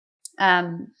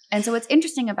 And so what's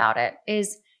interesting about it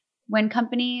is when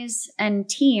companies and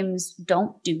teams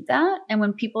don't do that, and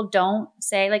when people don't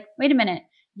say like, wait a minute,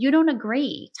 you don't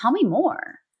agree, tell me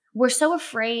more. We're so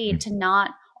afraid to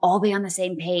not all be on the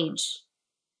same page.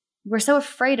 We're so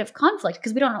afraid of conflict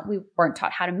because we weren't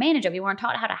taught how to manage it. We weren't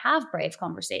taught how to have brave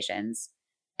conversations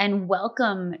and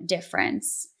welcome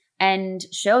difference and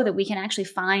show that we can actually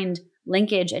find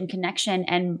linkage and connection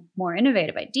and more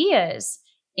innovative ideas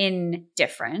in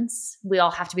difference. We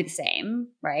all have to be the same,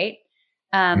 right?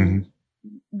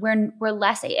 We're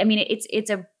less. I mean, it's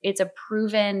a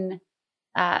proven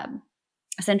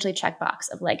essentially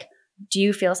checkbox of like, do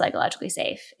you feel psychologically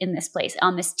safe in this place,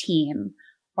 on this team,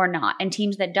 or not? And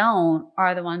teams that don't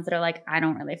are the ones that are like, I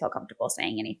don't really feel comfortable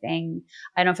saying anything.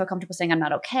 I don't feel comfortable saying I'm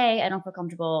not okay. I don't feel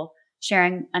comfortable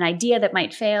sharing an idea that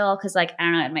might fail because, like, I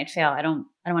don't know, it might fail. I don't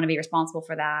want to be responsible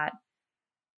for that.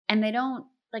 And they don't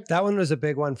like that. One was a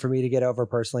big one for me to get over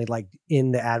personally. Like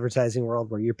in the advertising world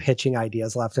where you're pitching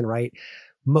ideas left and right,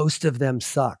 most of them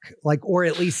suck. Like, or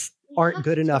at least aren't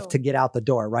good enough to get out the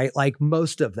door, right? Like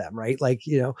most of them, right? Like,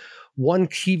 you know, one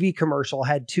TV commercial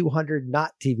had 200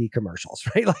 not TV commercials,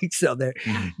 right? Like, so they're,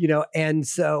 you know, and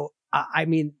so, I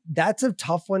mean, that's a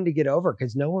tough one to get over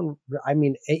because no one, I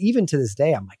mean, even to this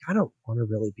day, I'm like, I don't want to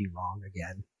really be wrong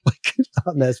again, like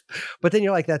on this, but then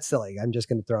you're like, that's silly. I'm just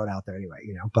going to throw it out there anyway,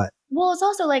 you know, but. Well, it's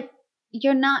also like,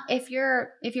 you're not, if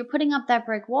you're putting up that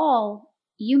brick wall,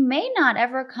 you may not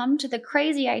ever come to the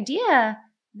crazy idea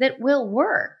that will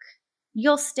work.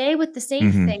 You'll stay with the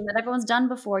safe thing that everyone's done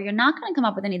before. You're not going to come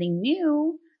up with anything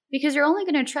new because you're only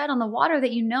going to tread on the water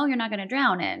that you know you're not going to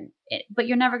drown in. But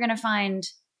you're never going to find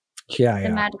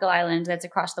the magical island that's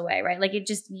across the way, right? Like it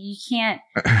just, you can't,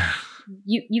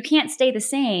 you can't stay the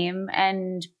same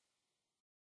and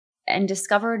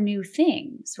discover new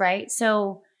things, right?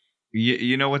 So,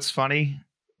 you know what's funny?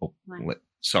 Oh,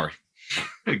 sorry.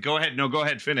 Go ahead. No, go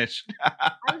ahead. Finish.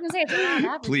 I was going to say it's around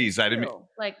average. Please, I didn't.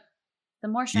 Like the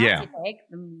more shots you take,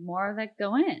 the more that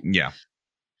go in. Yeah.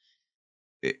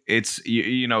 It's,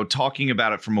 you know, talking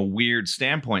about it from a weird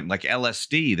standpoint, like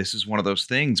LSD, this is one of those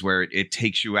things where it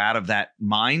takes you out of that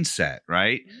mindset,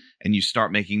 right? And you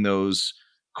start making those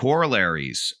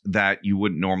corollaries that you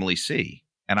wouldn't normally see.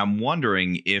 And I'm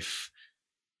wondering if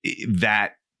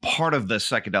that part of the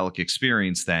psychedelic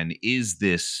experience then is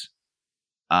this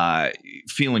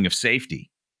feeling of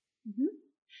safety,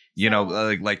 you know,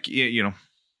 like, you know.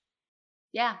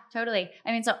 Yeah, totally.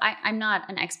 I mean, so I'm not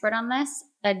an expert on this.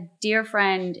 A dear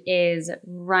friend is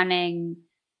running,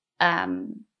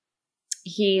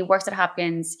 he works at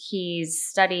Hopkins. He's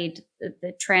studied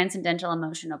the transcendental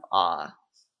emotion of awe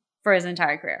for his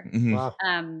entire career. Wow.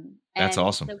 That's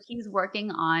awesome. So he's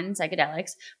working on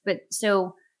psychedelics. But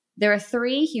so there are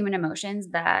 3 human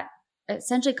emotions that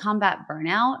essentially combat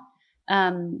burnout.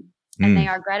 And they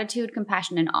are gratitude,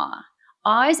 compassion, and awe.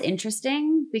 Awe is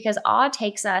interesting because awe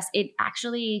takes us,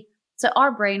 so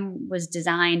our brain was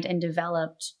designed and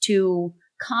developed to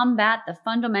combat the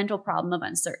fundamental problem of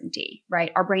uncertainty,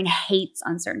 right? Our brain hates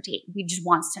uncertainty. We just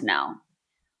wants to know.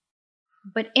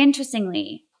 But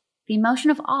interestingly, the emotion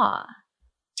of awe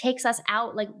takes us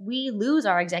out, like we lose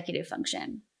our executive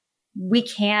function. We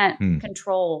can't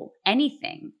control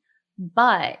anything,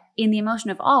 but in the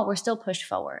emotion of awe, we're still pushed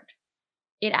forward.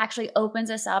 It actually opens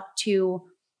us up to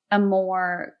a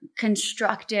more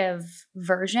constructive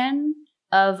version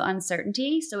of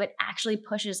uncertainty. So it actually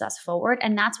pushes us forward.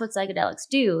 And that's what psychedelics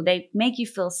do. They make you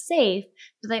feel safe,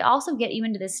 but they also get you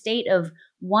into this state of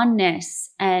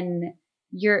oneness, and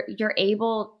you're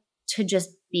able to just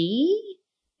be,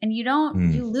 and you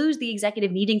lose the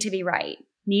executive needing to be right,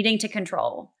 needing to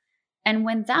control. And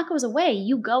when that goes away,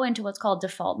 you go into what's called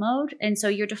default mode. And so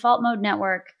your default mode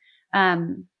network,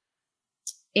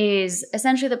 is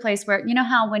essentially the place where, you know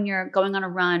how when you're going on a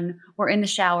run or in the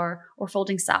shower or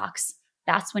folding socks,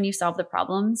 that's when you solve the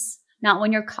problems, not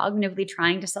when you're cognitively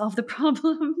trying to solve the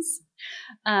problems.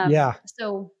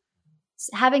 So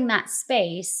having that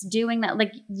space, doing that,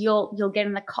 like you'll get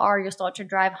in the car, you'll start to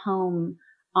drive home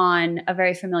on a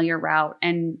very familiar route.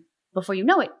 And before you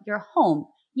know it, you're home.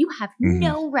 You have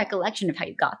no recollection of how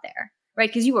you got there, right?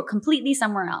 Because you were completely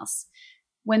somewhere else.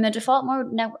 When the default mode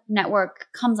network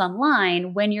comes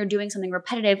online, when you're doing something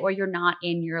repetitive or you're not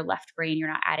in your left brain,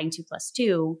 you're not adding 2 +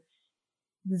 2,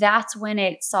 that's when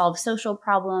it solves social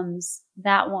problems.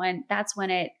 That's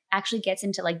when it actually gets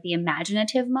into like the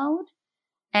imaginative mode.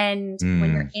 And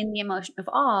when you're in the emotion of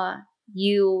awe,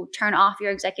 you turn off your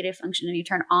executive function and you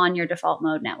turn on your default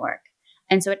mode network.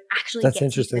 And so it actually gets you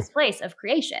to this place of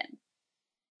creation.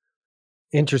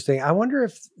 Interesting. I wonder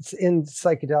if in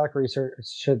psychedelic research,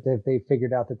 they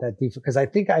figured out that default, because I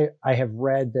think I have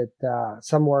read that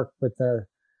some work with I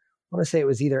want to say it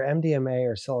was either MDMA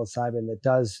or psilocybin that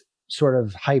does sort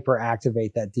of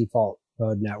hyperactivate that default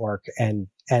mode network and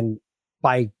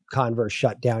by converse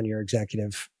shut down your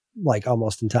executive like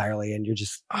almost entirely, and you're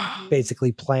just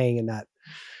basically playing in that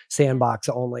sandbox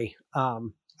only.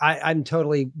 I'm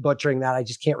totally butchering that. I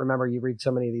just can't remember. You read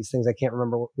so many of these things, I can't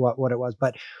remember what it was.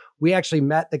 But we actually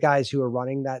met the guys who are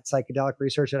running that psychedelic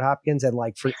research at Hopkins, and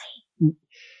like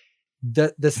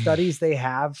the studies they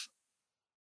have,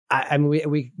 I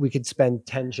mean, we could spend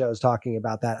 10 shows talking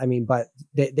about that. I mean, but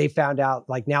they found out,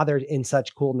 like, now they're in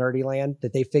such cool nerdy land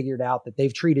that they figured out that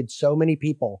they've treated so many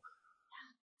people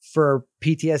for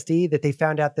PTSD that they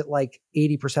found out that like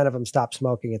 80% of them stopped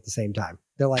smoking at the same time.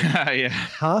 They're like, yeah.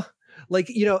 Huh? Like,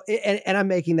 you know, and I'm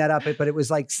making that up, but it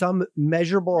was like some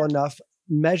measurable enough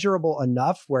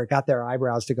where it got their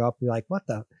eyebrows to go up and be like,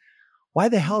 why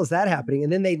the hell is that happening?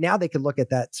 And then they could look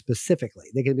at that specifically.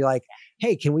 They could be like,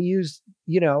 hey, can we use,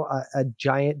 you know, a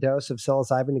giant dose of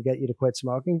psilocybin to get you to quit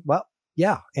smoking? Well,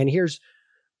 yeah. And here's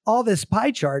all this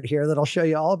pie chart here that'll show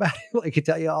you all about it. I could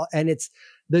tell you all. And it's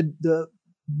the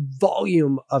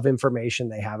volume of information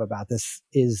they have about this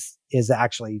is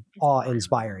actually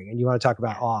awe-inspiring. And you want to talk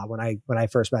about awe. When I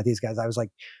first met these guys, I was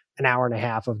like an hour and a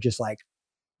half of just like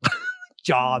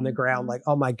jaw on the ground, like,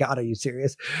 oh my God, are you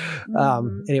serious?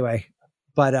 Anyway,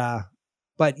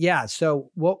 but yeah, so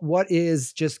what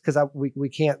is, just because we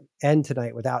can't end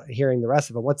tonight without hearing the rest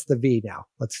of it. What's the V now?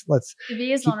 Let's the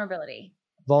V is vulnerability.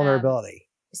 Vulnerability.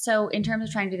 So in terms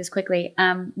of trying to do this quickly,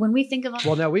 when we think of,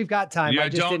 well, no, we've got time. Yeah, I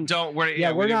just we didn't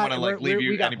want to like leave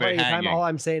you anybody hanging. All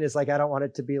I'm saying is, like, I don't want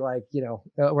it to be like, you know,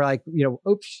 we're like, you know,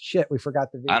 oops, shit, we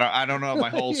forgot the V. I don't know. My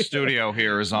whole studio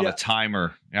here is on a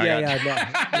timer.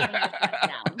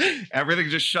 Everything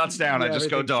just shuts down. I just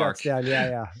go dark. Shuts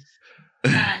down.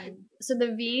 So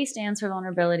the V stands for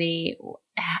vulnerability,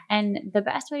 and the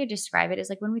best way to describe it is,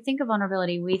 like, when we think of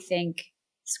vulnerability, we think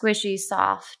squishy,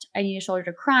 soft, I need a shoulder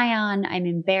to cry on, I'm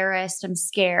embarrassed, I'm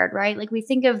scared, right? Like, we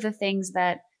think of the things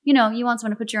that, you know, you want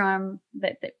someone to put your arm,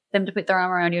 them to put their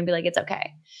arm around you and be like, it's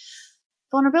okay.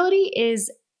 Vulnerability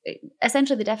is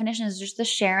essentially, the definition is just the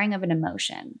sharing of an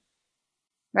emotion,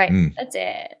 right? That's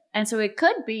it. And so it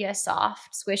could be a soft,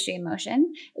 squishy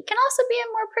emotion. It can also be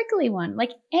a more prickly one,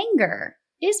 like anger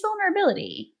is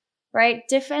vulnerability, right?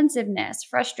 Defensiveness,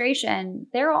 frustration,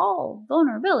 they're all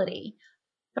vulnerability.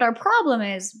 But our problem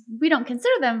is we don't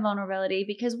consider them vulnerability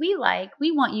because we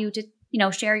want you to, you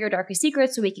know, share your darkest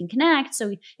secrets so we can connect.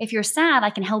 So if you're sad,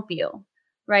 I can help you,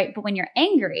 right? But when you're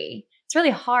angry, it's really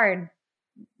hard.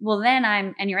 Well, then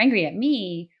and you're angry at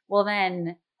me. Well,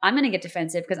 then I'm going to get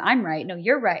defensive because I'm right. No,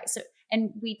 you're right. So,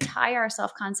 and we tie our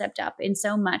self-concept up in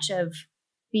so much of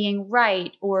being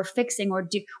right or fixing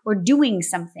or doing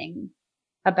something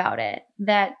about it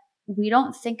that we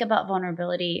don't think about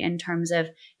vulnerability in terms of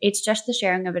it's just the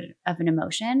sharing of an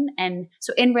emotion. And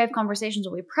so in Brave Conversations,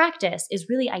 what we practice is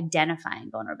really identifying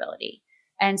vulnerability.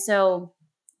 And so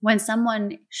when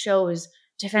someone shows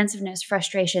defensiveness,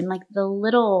 frustration, like the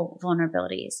little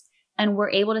vulnerabilities, and we're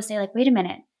able to say, like, wait a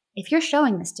minute, if you're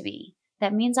showing this to me,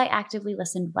 that means I actively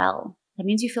listened well. That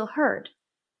means you feel heard.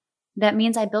 That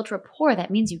means I built rapport.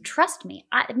 That means you trust me.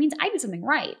 It means I did something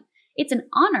right. It's an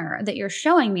honor that you're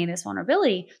showing me this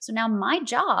vulnerability. So now my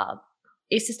job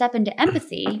is to step into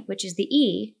empathy, which is the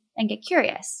E, and get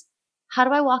curious. How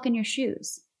do I walk in your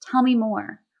shoes? Tell me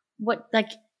more. What, like,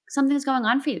 something's going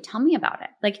on for you. Tell me about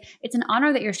it. Like, it's an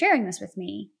honor that you're sharing this with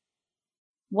me.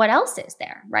 What else is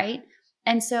there, right?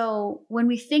 And so when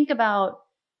we think about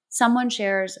someone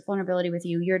shares vulnerability with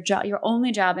you, your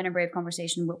only job in a Brave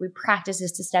Conversation, what we practice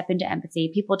is to step into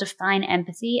empathy. People define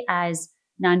empathy as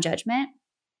non-judgment.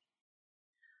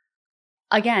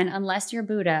 Again, unless you're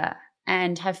Buddha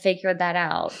and have figured that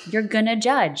out, you're going to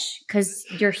judge because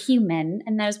you're human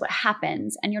and that is what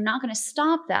happens. And you're not going to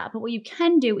stop that. But what you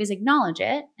can do is acknowledge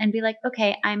it and be like,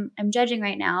 okay, I'm judging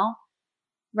right now,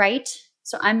 right?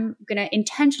 So I'm going to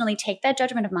intentionally take that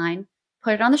judgment of mine,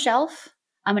 put it on the shelf.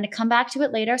 I'm going to come back to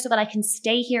it later so that I can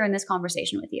stay here in this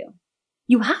conversation with you.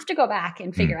 You have to go back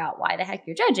and figure out why the heck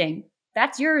you're judging.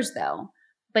 That's yours though.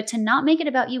 But to not make it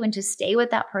about you and to stay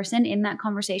with that person in that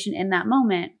conversation in that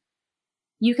moment,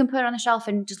 you can put it on the shelf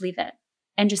and just leave it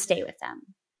and just stay with them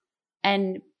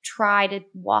and try to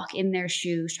walk in their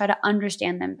shoes, try to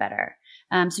understand them better.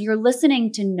 So you're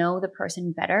listening to know the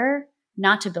person better,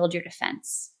 not to build your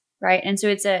defense, right? And so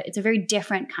it's a very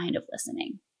different kind of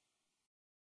listening.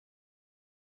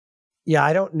 Yeah,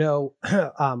 I don't know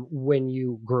when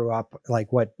you grew up,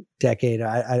 like what decade.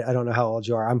 I don't know how old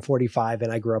you are. I'm 45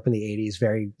 and I grew up in the 80s,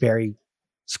 very, very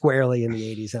squarely in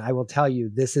the 80s. And I will tell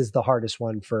you, this is the hardest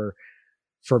one for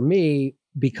me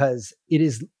because it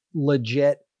is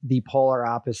legit the polar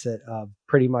opposite of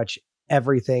pretty much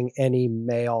everything any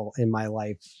male in my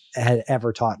life had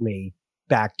ever taught me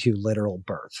back to literal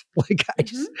birth. Like I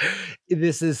just,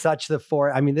 this is such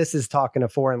this is talking a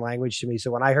foreign language to me.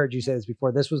 So when I heard you say this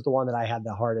before, this was the one that I had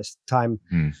the hardest time,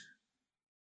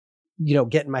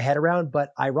 getting my head around. But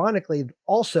ironically,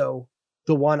 also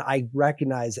the one I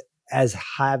recognize as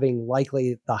having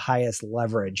likely the highest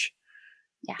leverage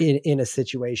in a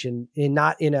situation,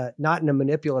 not in a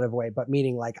manipulative way, but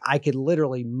meaning like I could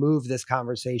literally move this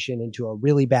conversation into a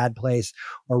really bad place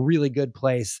or really good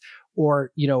place,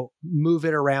 or, move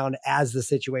it around as the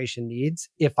situation needs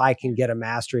if I can get a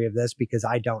mastery of this, because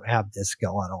I don't have this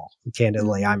skill at all.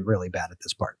 Candidly, I'm really bad at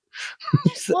this part.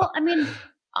 So. Well, I mean,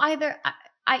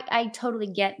 I totally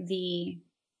get the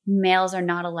males are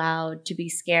not allowed to be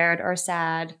scared or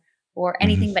sad or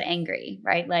anything but angry,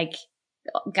 right? Like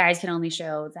guys can only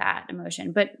show that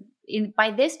emotion. But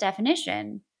by this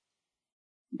definition,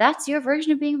 that's your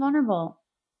version of being vulnerable.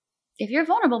 If you're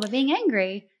vulnerable but being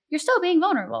angry, you're still being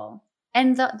vulnerable.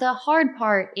 And the hard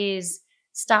part is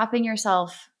stopping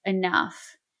yourself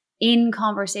enough in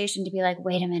conversation to be like,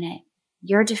 wait a minute,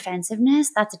 your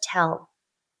defensiveness, that's a tell.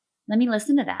 Let me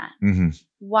listen to that.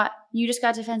 What, you just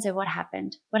got defensive. What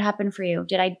happened? What happened for you?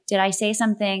 Did I say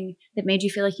something that made you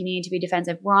feel like you needed to be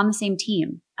defensive? We're on the same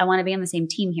team. I want to be on the same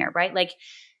team here, right? Like,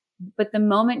 but the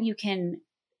moment you can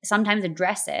sometimes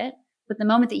address it, but the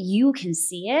moment that you can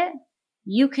see it,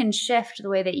 you can shift the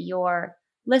way that you're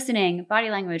listening, body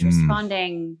language,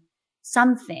 responding,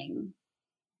 something,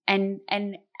 and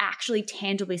actually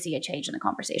tangibly see a change in the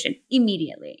conversation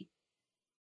immediately.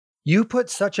 You put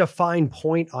such a fine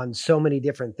point on so many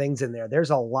different things in there.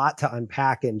 There's a lot to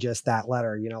unpack in just that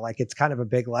letter. Like it's kind of a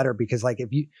big letter, because like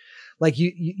if you, like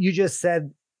you just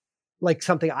said like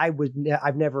something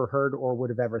I've never heard or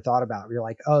would have ever thought about. You're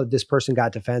like, oh, this person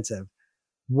got defensive.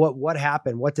 What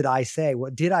happened? What did I say?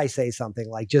 What did I say something?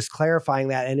 Like just clarifying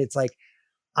that. And it's like,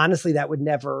 honestly, that would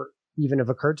never even have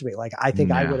occurred to me. Like, I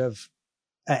think I would have,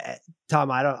 Tom,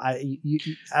 I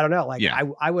don't know. Like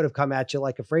I would have come at you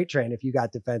like a freight train if you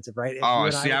got defensive, right?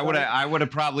 I would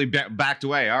have probably backed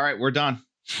away. All right, we're done.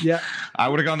 Yeah. I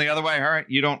would have gone the other way. All right.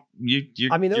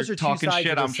 I mean, those are talking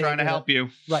shit. I'm trying to help you.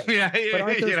 Right. Yeah. But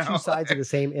aren't those two sides of the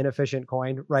same inefficient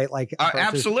coin, right? Like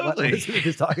absolutely.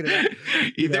 Just talking about,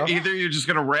 either you're just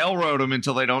going to railroad them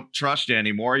until they don't trust you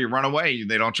anymore. You run away.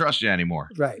 They don't trust you anymore.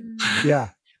 Right. Yeah.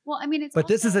 Well, I mean, but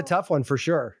this is a tough one for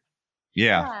sure.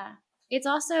 Yeah. It's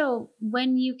also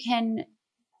when you can.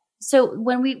 So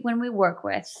when we work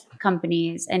with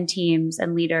companies and teams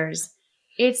and leaders,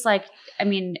 it's like, I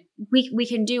mean, we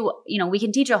can do, we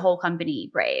can teach a whole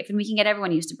company Brave, and we can get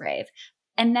everyone used to Brave.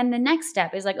 And then the next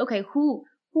step is like, okay, who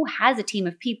has a team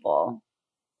of people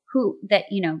that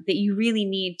you really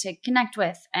need to connect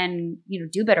with and,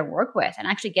 do better work with and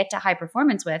actually get to high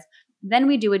performance with. Then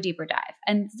we do a deeper dive,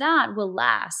 and that will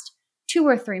last 2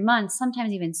 or 3 months,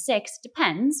 sometimes even 6,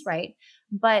 depends, right?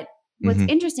 But what's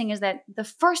interesting is that the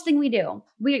first thing we do,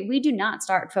 we do not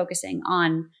start focusing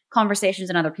on conversations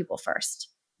and other people first.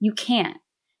 You can't.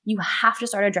 You have to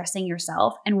start addressing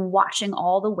yourself and watching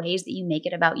all the ways that you make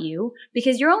it about you,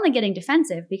 because you're only getting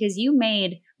defensive because you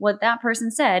made what that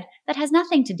person said that has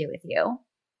nothing to do with you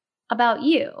about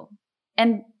you.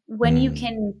 And when you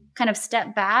can kind of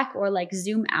step back or like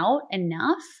zoom out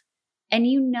enough, and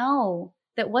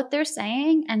that what they're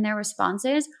saying and their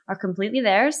responses are completely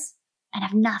theirs and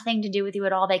have nothing to do with you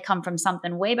at all. They come from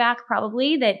something way back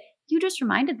probably that you just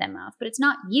reminded them of, but it's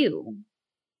not you.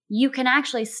 You can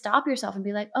actually stop yourself and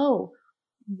be like, oh,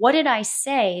 what did I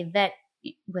say that,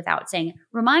 without saying it,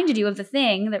 reminded you of the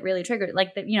thing that really triggered,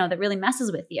 like that, that really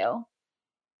messes with you.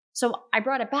 So I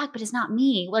brought it back, but it's not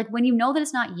me. Like when you know that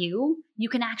it's not you, you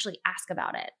can actually ask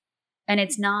about it. And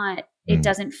it's not, it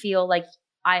doesn't feel like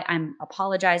I'm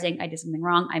apologizing. I did something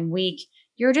wrong. I'm weak.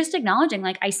 You're just acknowledging,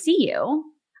 like, I see you.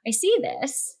 I see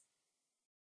this.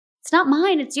 It's not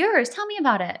mine. It's yours. Tell me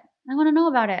about it. I want to know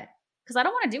about it because I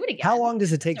don't want to do it again. How long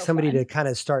does it take somebody to kind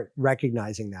of start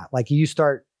recognizing that? Like you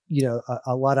start,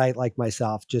 a Luddite like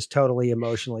myself, just totally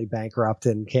emotionally bankrupt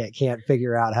and can't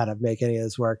figure out how to make any of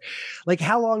this work. Like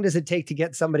how long does it take to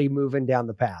get somebody moving down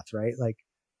the path, right? Like,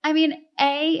 I mean,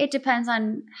 it depends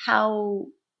on how.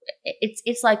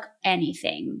 It's like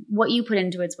anything. What you put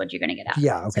into it's what you're going to get out.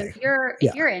 Yeah. Okay. So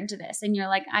if you're into this and you're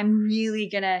like, I'm really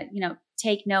gonna,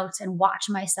 take notes and watch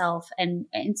myself, and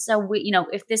so we,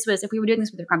 if we were doing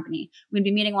this with your company, we'd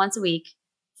be meeting once a week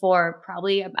for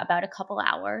probably about a couple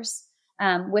hours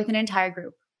with an entire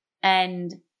group,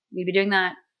 and we'd be doing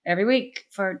that every week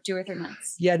for 2 or 3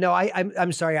 months. Yeah. No,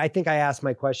 I'm sorry. I think I asked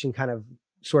my question kind of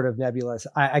sort of nebulous.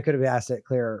 I could have asked it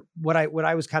clearer. What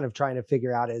I was kind of trying to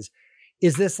figure out is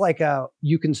this like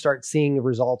you can start seeing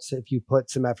results if you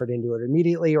put some effort into it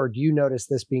immediately, or do you notice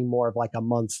this being more of like a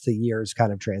months to years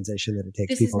kind of transition that it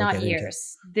takes people to get into? This is not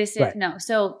years. This is no.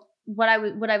 So what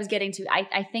I was getting to,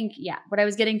 I think, what I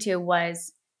was getting to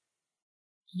was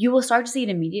you will start to see it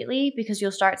immediately because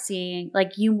you'll start seeing,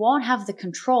 like, you won't have the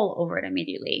control over it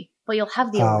immediately, but you'll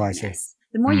have the awareness.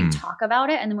 the more you talk about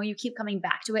it and the more you keep coming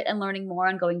back to it and learning more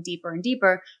and going deeper and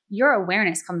deeper, your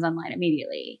awareness comes online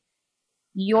immediately.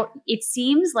 It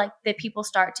seems like that people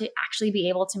start to actually be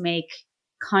able to make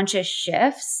conscious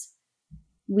shifts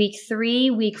week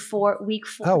 3, week 4.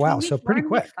 Oh, wow. So pretty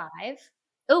quick. Week 5.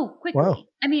 Oh, quickly. Wow.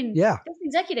 I mean, yeah. This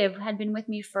executive had been with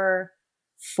me for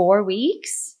 4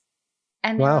 weeks.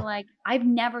 And they were like, I've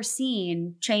never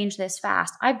seen change this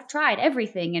fast. I've tried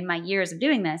everything in my years of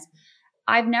doing this.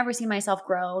 I've never seen myself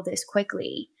grow this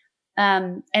quickly.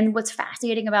 And what's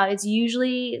fascinating about it is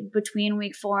usually between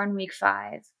week 4 and week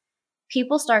 5,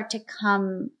 people start to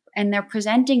come and they're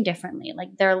presenting differently. Like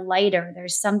they're lighter.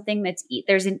 There's something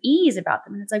there's an ease about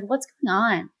them. And it's like, what's going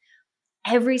on?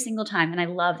 Every single time. And I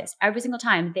love this. Every single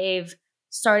time they've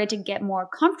started to get more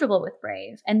comfortable with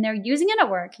Brave, and they're using it at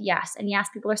work. Yes. And yes,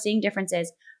 people are seeing differences,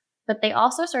 but they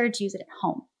also started to use it at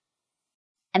home.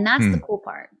 And that's the cool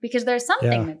part, because there's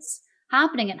something that's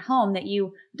happening at home that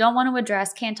you don't want to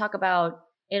address, can't talk about.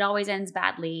 It always ends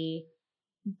badly,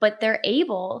 but they're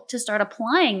able to start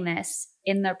applying this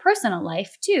in their personal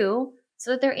life too,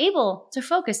 so that they're able to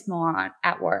focus more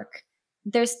at work.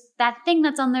 There's that thing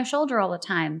that's on their shoulder all the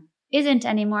time isn't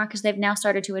anymore because they've now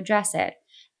started to address it.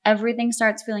 Everything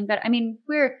starts feeling better. I mean,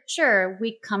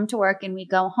 we come to work and we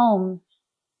go home,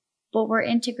 but we're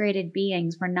integrated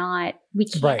beings. We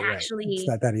can't actually, It's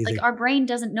not that easy. Like our brain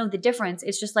doesn't know the difference.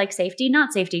 It's just like safety,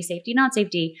 not safety, safety, not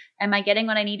safety. Am I getting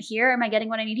what I need here? Am I getting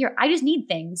what I need here? I just need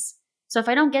things. So if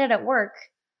I don't get it at work,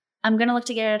 I'm going to look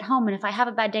to get it at home. And if I have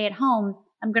a bad day at home,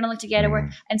 I'm going to look to get it at work.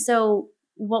 And so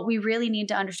what we really need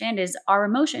to understand is our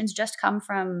emotions just come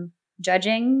from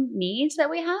judging needs that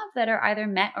we have that are either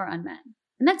met or unmet.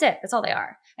 And that's it. That's all they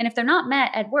are. And if they're not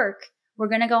met at work, we're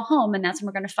going to go home, and that's when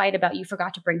we're going to fight about you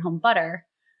forgot to bring home butter.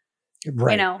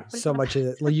 Right. So much of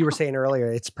it, like you were saying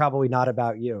earlier, it's probably not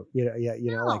about you.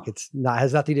 Like it's not,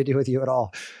 has nothing to do with you at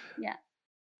all. Yeah.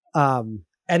 And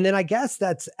then I guess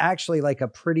that's actually like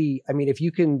if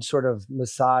you can sort of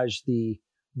massage the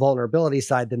vulnerability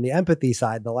side, then the empathy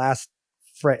side, the last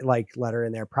letter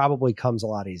in there probably comes a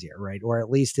lot easier, right? Or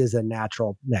at least is a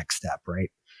natural next step,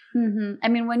 right? Mm-hmm. I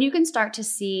mean, when you start to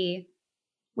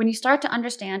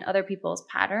understand other people's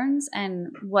patterns and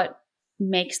what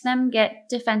makes them get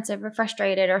defensive or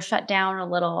frustrated or shut down a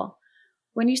little,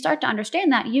 when you start to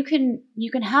understand that, you can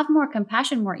have more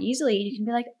compassion more easily. You can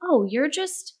be like, oh, you're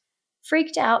just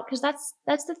freaked out because that's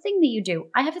the thing that you do.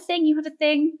 I have a thing, you have a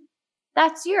thing,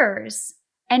 that's yours.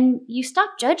 And you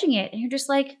stop judging it and you're just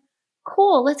like,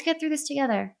 cool, let's get through this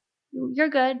together. You're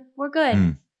good. We're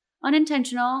good.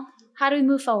 Unintentional. How do we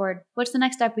move forward? What's the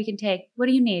next step we can take? What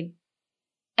do you need?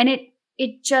 And it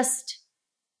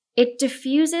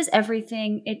diffuses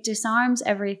everything. It disarms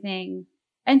everything.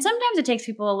 And sometimes it takes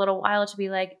people a little while to be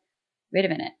like, wait a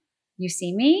minute, you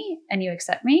see me and you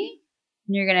accept me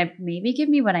and you're going to maybe give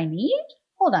me what I need?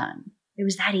 Hold on. It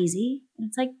was that easy. And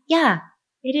it's like, yeah,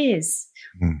 it is.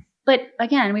 But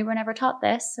again, we were never taught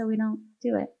this, so we don't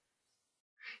do it.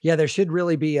 Yeah, there should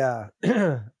really be a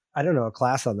a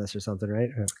class on this or something, right?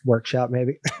 A workshop,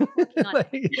 maybe. No,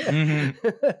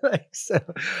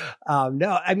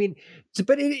 I mean,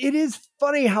 but it is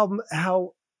funny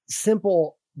how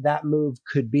simple that move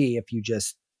could be if you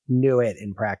just knew it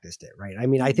and practiced it, right? I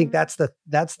mean, I think that's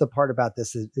the part about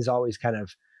this is always kind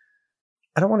of,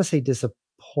 I don't want to say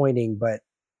disappointing, but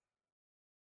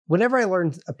whenever I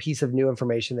learn a piece of new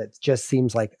information that just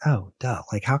seems like, oh, duh,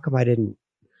 like how come I didn't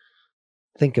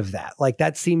think of that? Like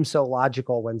that seems so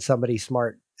logical when somebody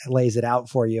smart lays it out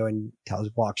for you and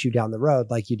walks you down the road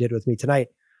like you did with me tonight.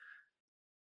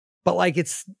 But like it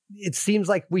seems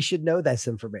like we should know this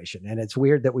information, and it's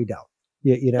weird that we don't.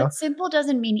 You know, but simple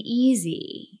doesn't mean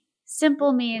easy.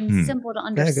 Simple means simple to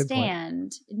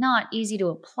understand, not easy to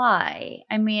apply.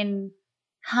 I mean,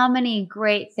 how many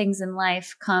great things in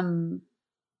life come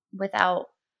without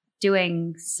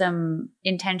doing some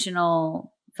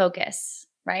intentional focus,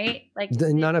 right? Like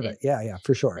none of it. Yeah,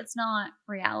 for sure. It's not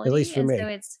reality. At least for me. So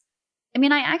I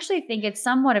actually think it's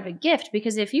somewhat of a gift,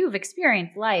 because if you've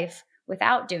experienced life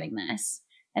without doing this,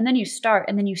 and then you start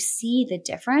and then you see the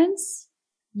difference,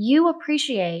 you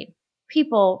appreciate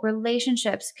people,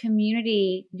 relationships,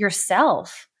 community,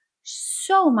 yourself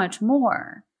so much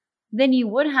more than you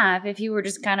would have if you were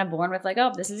just kind of born with like,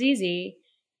 oh, this is easy.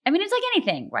 I mean, it's like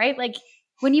anything, right? Like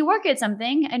when you work at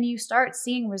something and you start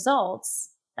seeing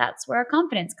results, that's where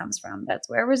confidence comes from. That's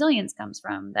where resilience comes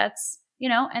from. That's,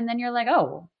 and then you're like,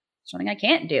 oh, something I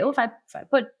can't do. If I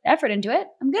put effort into it,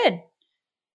 I'm good.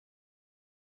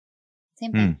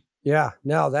 Same thing. Yeah,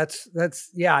 no, it's,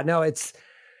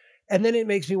 and then it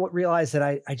makes me realize that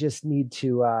I just need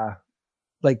to,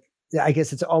 I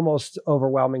guess it's almost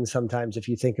overwhelming sometimes if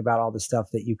you think about all the stuff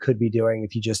that you could be doing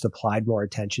if you just applied more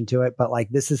attention to it. But like,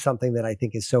 this is something that I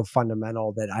think is so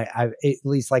fundamental that I've, at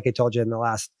least like I told you in the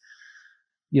last,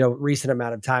 recent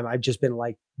amount of time, I've just been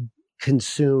like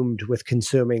consumed with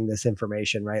consuming this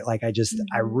information, right? Like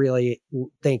I really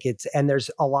think and there's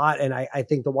a lot. And I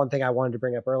think the one thing I wanted to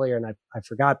bring up earlier and I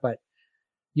forgot, but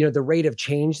the rate of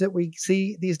change that we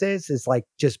see these days is like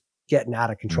just getting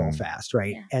out of control fast,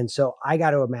 right? Yeah. And so I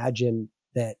got to imagine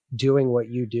that doing what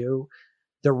you do,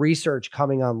 the research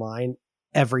coming online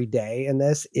every day in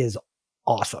this is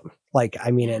awesome. Like,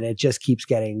 I mean, and it just keeps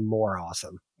getting more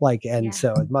awesome. Like, and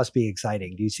so it must be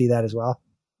exciting. Do you see that as well?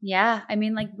 Yeah. I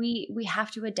mean, like we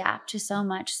have to adapt to so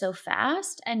much so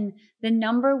fast. And the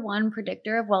number one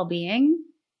predictor of well-being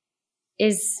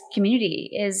is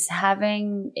community, is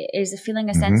feeling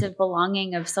a sense of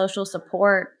belonging, of social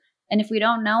support. And if we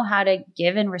don't know how to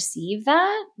give and receive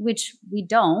that, which we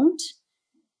don't,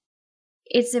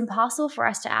 it's impossible for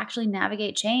us to actually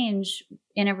navigate change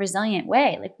in a resilient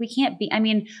way. Like we can't be, I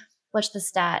mean, what's the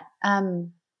stat?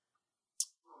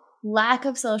 Lack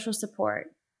of social support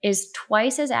is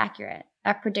twice as accurate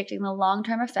at predicting the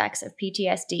long-term effects of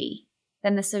PTSD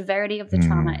than the severity of the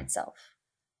trauma itself.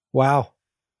 Wow.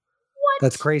 What?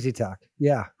 That's crazy talk.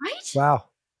 Yeah. Right? Wow.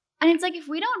 And it's like, if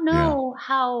we don't know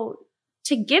how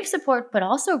to give support, but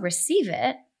also receive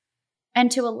it, and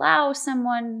to allow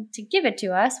someone to give it to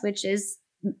us, which is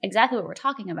exactly what we're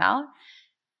talking about,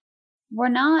 we're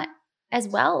not as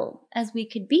well as we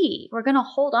could be. We're going to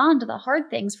hold on to the hard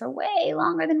things for way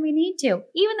longer than we need to.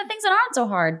 Even the things that aren't so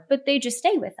hard, but they just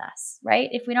stay with us, right?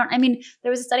 If we don't, I mean, there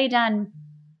was a study done,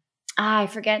 I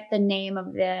forget the name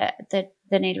of the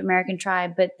Native American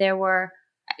tribe, but there were,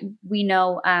 we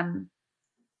know,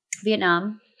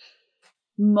 Vietnam,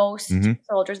 most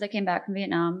soldiers that came back from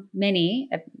Vietnam, many,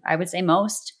 I would say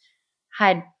most,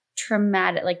 had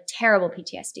traumatic, like terrible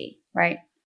PTSD, right?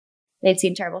 They'd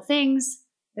seen terrible things.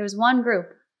 There was one group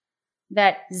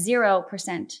that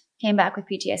 0% came back with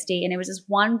PTSD. And it was this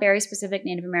one very specific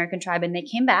Native American tribe. And they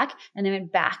came back and they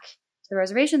went back to the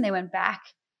reservation. They went back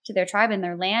to their tribe and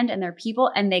their land and their people.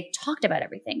 And they talked about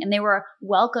everything. And they were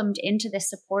welcomed into this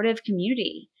supportive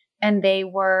community. And they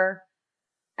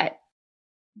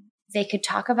could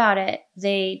talk about it.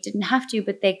 They didn't have to,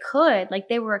 but they could. Like,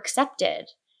 they were accepted.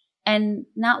 And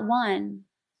not one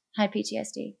had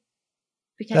PTSD.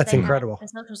 Because that's incredible. Had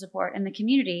the social support and the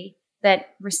community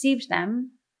that received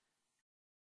them,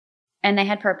 and they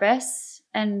had purpose.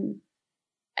 And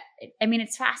I mean,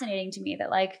 it's fascinating to me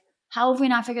that, like, how have we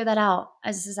not figured that out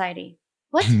as a society?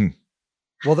 What?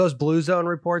 Well, those blue zone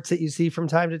reports that you see from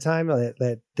time to time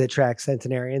that track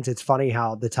centenarians, it's funny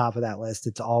how the top of that list,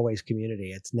 it's always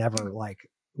community. It's never like,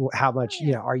 how much,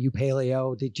 are you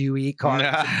paleo? Did you eat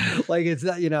carbs? Like, it's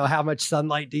not, how much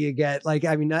sunlight do you get? Like,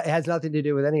 I mean, it has nothing to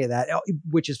do with any of that,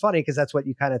 which is funny because that's what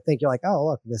you kind of think. You're like, oh,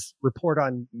 look, this report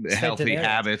on healthy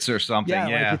habits or something. Yeah.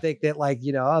 Like you think that, like,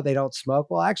 they don't smoke.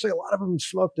 Well, actually, a lot of them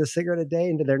smoked a cigarette a day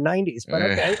into their 90s. But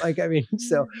okay, like, I mean,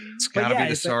 so it's got to be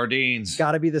the sardines.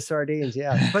 Got to be the sardines,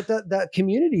 yeah. But the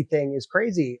community thing is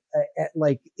crazy,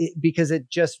 because it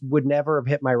just would never have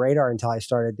hit my radar until I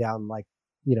started down, like,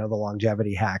 the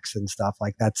longevity hacks and stuff.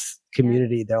 Like, that's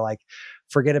community. Yeah. They're like,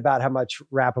 forget about how much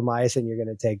rapamycin you're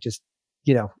going to take. Just,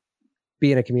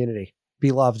 be in a community,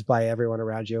 be loved by everyone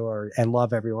around you, and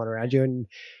love everyone around you, and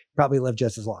probably live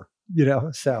just as long,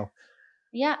 so.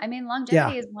 Yeah. I mean,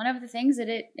 longevity is one of the things that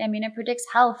it predicts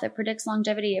health. It predicts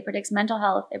longevity. It predicts mental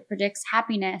health. It predicts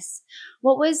happiness.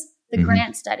 What was the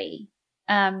Grant study?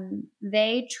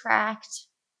 They tracked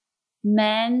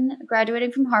men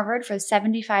graduating from Harvard for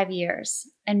 75 years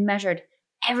and measured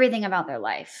everything about their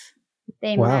life.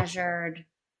 They measured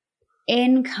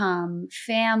income,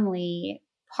 family,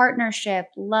 partnership,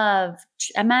 love,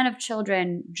 amount of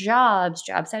children, jobs,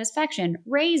 job satisfaction,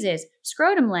 raises,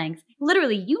 scrotum length,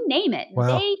 literally, you name it.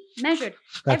 Wow. They measured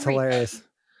That's everything. Hilarious.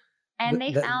 And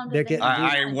they found that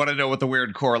I want to know what the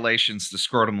weird correlations to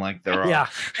scrotum length there are. Yeah.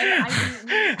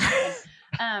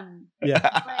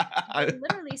 But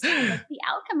literally said, like, the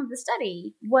outcome of the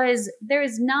study was there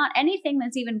is not anything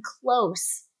that's even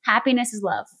close. Happiness is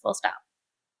love, full stop.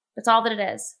 That's all that it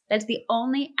is. That's the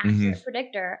only accurate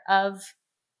predictor of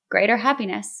greater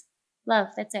happiness. Love,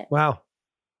 that's it. Wow.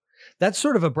 That's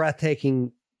sort of a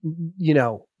breathtaking,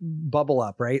 bubble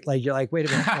up, right? Like, you're like, wait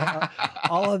a minute,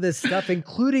 all of this stuff,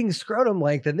 including scrotum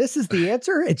length, and this is the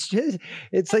answer? It's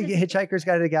like Hitchhiker's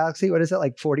Guide to the Galaxy. What is it,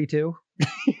 like 42?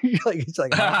 It's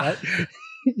like, what?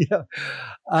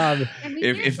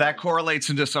 If that correlates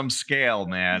into some scale,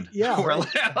 man, right.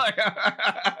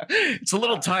 It's a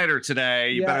little tighter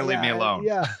today. You better leave me alone.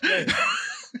 Yeah. Right.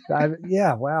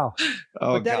 Yeah. Wow.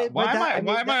 Oh God. Why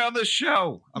am I on this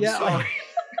show? I'm sorry.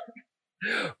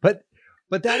 But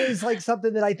that is like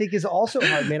something that I think is also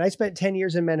hard, man. I spent 10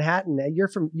 years in Manhattan, and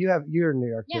you're in New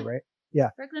York too, right? Yeah.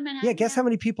 Brooklyn, Manhattan. Yeah. Guess how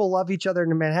many people love each other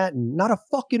in Manhattan? Not a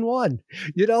fucking one.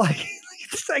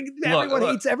 It's like everyone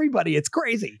hates everybody. It's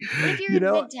crazy. What if you're in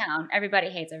Midtown? Everybody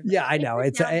hates everybody. Yeah, I know.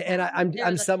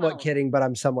 I'm somewhat kidding, but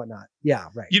I'm somewhat not. Yeah,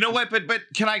 right. You know what? But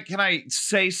can I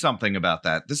say something about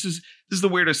that? This is the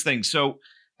weirdest thing. So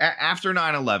after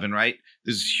 9/11, right?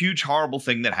 This huge horrible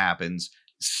thing that happens.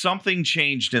 Something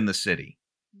changed in the city.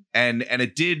 And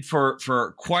it did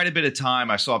for quite a bit of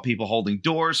time. I saw people holding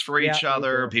doors for each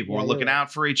other. People were looking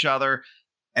out for each other.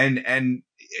 And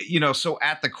so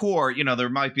at the core, there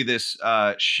might be this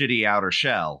shitty outer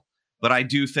shell. But I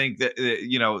do think that,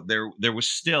 there was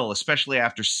still, especially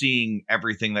after seeing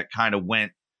everything that kind of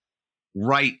went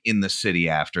right in the city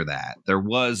after that, there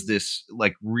was this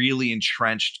like really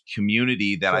entrenched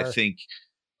community that I think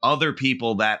other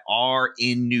people that are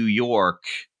in New York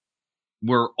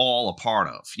we're all a part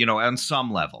of, on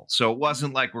some level. So it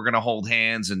wasn't like we're going to hold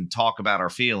hands and talk about our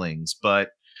feelings, but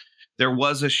there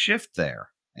was a shift there,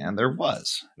 and there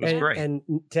was. It was great. And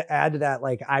to add to that,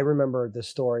 like, I remember the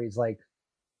stories, like,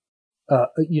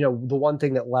 the one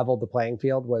thing that leveled the playing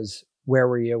field was, where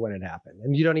were you when it happened?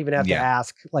 And you don't even have to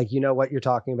ask, like, what you're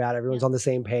talking about. Everyone's on the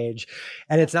same page.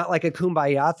 And it's not like a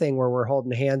kumbaya thing where we're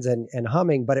holding hands and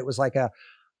humming, but it was like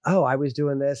I was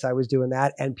doing this, I was doing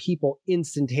that. And people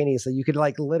instantaneously, you could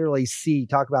like literally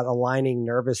talk about aligning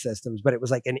nervous systems, but it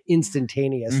was like an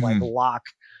instantaneous like lock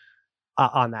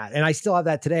on that. And I still have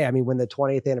that today. I mean, when the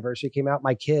 20th anniversary came out,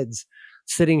 my kids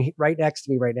sitting right next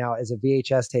to me right now is a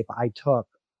VHS tape I took,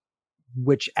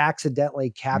 which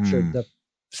accidentally captured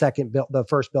the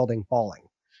first building falling.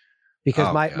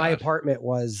 Because my apartment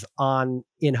was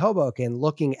in Hoboken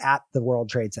looking at the World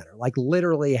Trade Center, like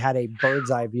literally had a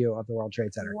bird's eye view of the World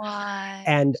Trade Center. Why?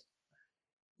 And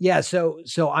yeah, so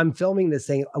I'm filming this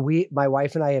thing. My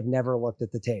wife and I have never looked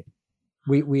at the tape.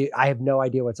 I have no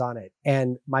idea what's on it.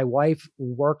 And my wife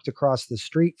worked across the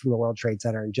street from the World Trade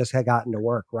Center and just had gotten to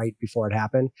work right before it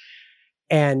happened.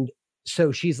 And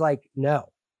so she's like, no,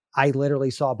 I literally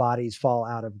saw bodies fall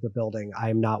out of the building.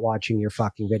 I'm not watching your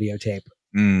fucking videotape.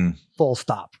 Full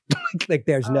stop. Like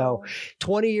there's no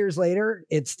 20 years later,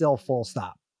 it's still full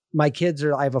stop. My kids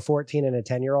I have a 14 and a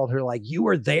 10-year-old who are like, you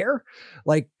were there?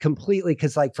 Like completely.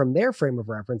 Cause like from their frame of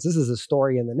reference, this is a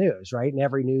story in the news, right? And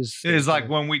every news. It is like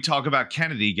when we talk about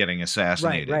Kennedy getting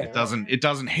assassinated, right. It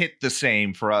doesn't hit the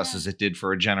same for us as it did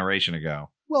for a generation ago.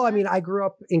 Well, I mean, I grew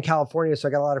up in California, so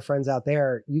I got a lot of friends out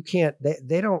there. You can't,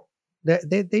 they don't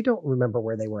remember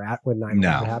where they were at when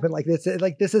 9/11 happened. Like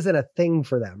this isn't a thing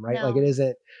for them, right? No. Like it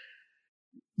isn't.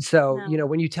 So,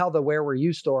 when you tell the where were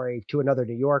you story to another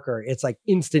New Yorker, it's like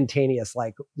instantaneous,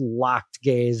 like locked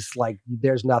gaze, like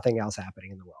there's nothing else happening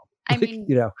in the world. I mean,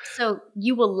 so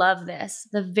you will love this.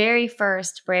 The very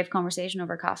first Brave Conversation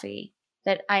over coffee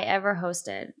that I ever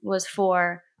hosted was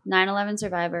for 9/11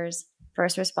 survivors,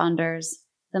 first responders,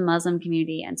 the Muslim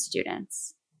community, and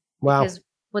students. Wow. Because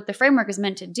what the framework is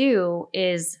meant to do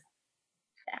is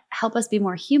help us be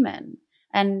more human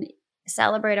and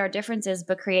celebrate our differences,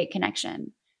 but create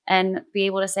connection and be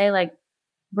able to say, like,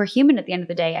 we're human at the end of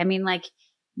the day. I mean, like,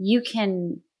 you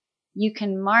can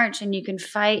march and you can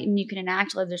fight and you can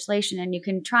enact legislation and you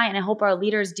can try and I hope our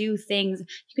leaders do things.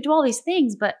 You could do all these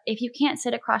things, but if you can't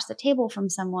sit across the table from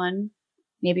someone,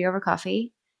 maybe over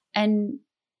coffee, and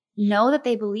know that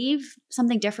they believe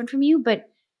something different from you, but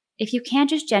if you can't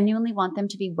just genuinely want them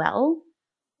to be well,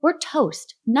 we're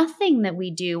toast. Nothing that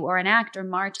we do or enact or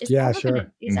march is ever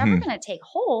going to take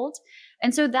hold.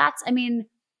 And so that's, I mean,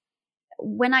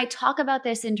 when I talk about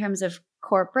this in terms of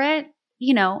corporate,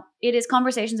 it is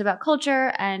conversations about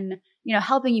culture and,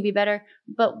 helping you be better.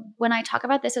 But when I talk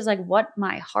about this as like what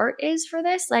my heart is for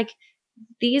this, like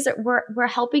we're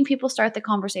helping people start the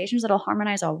conversations that'll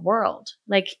harmonize our world.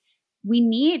 Like we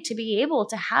need to be able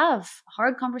to have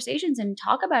hard conversations and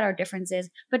talk about our differences,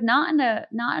 but not in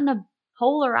a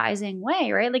polarizing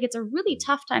way, right? Like it's a really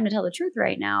tough time to tell the truth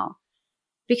right now,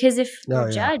 because if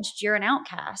you're judged, you're an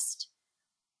outcast.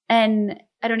 And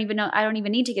I don't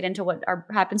even need to get into what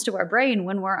happens to our brain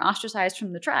when we're ostracized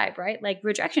from the tribe, right? Like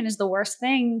rejection is the worst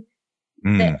thing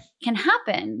that can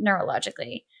happen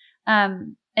neurologically.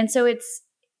 And so it's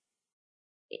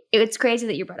crazy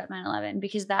that you brought up 9/11,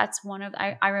 because that's one of,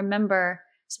 I remember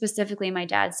specifically my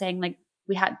dad saying, like,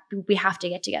 we have to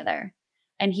get together.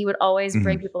 And he would always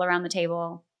bring people around the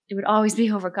table. It would always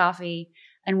be over coffee.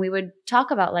 And we would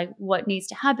talk about like what needs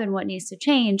to happen, what needs to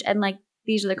change. And like,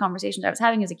 these are the conversations I was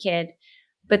having as a kid.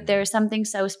 But there's something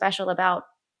so special about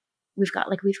we've got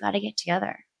to get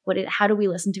together. how do we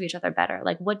listen to each other better?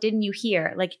 Like, what didn't you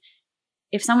hear? Like,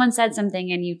 if someone said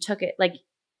something and you took it, like,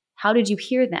 how did you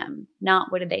hear them?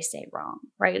 Not what did they say wrong,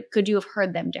 right? Could you have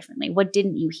heard them differently? What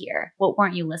didn't you hear? What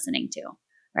weren't you listening to,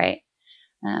 right?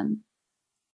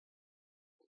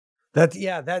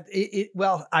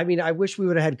 Well, I mean, I wish we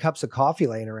would have had cups of coffee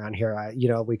laying around here.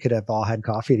 We could have all had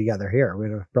coffee together here.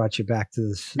 We'd have brought you back to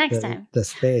the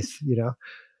space,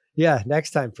 Yeah,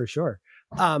 next time for sure.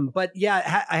 But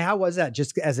yeah, how was that?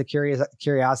 Just as a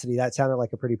curiosity, that sounded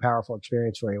like a pretty powerful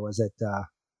experience for you. Was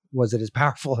it as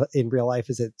powerful in real life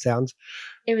as it sounds?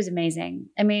 It was amazing.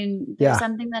 I mean, there's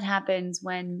something that happens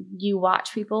when you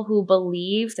watch people who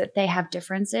believe that they have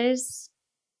differences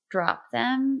drop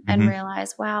them and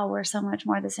realize, wow, we're so much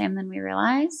more the same than we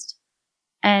realized.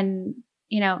 And,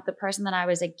 the person that I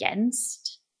was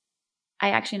against,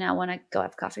 I actually now want to go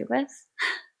have coffee with.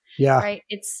 Yeah. Right.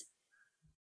 It's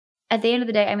at the end of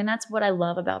the day, I mean, that's what I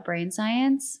love about brain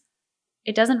science.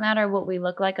 It doesn't matter what we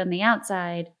look like on the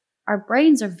outside. Our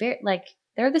brains are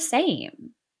they're the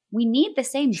same. We need the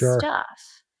same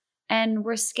stuff. And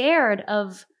we're scared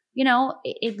of,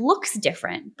 it looks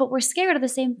different, but we're scared of the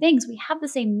same things. We have the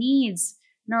same needs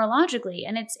neurologically.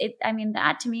 And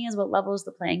that to me is what levels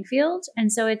the playing field.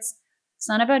 And so it's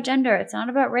not about gender. It's not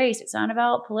about race. It's not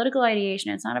about political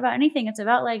ideation. It's not about anything. It's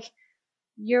about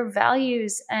your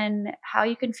values and how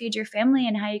you can feed your family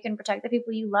and how you can protect the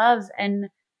people you love and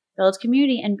build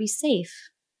community and be safe.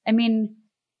 I mean,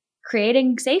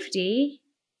 creating safety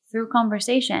through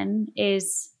conversation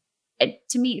is,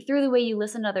 to me, through the way you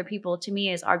listen to other people, to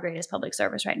me is our greatest public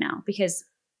service right now, because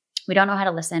we don't know how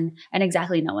to listen and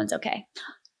exactly no one's okay.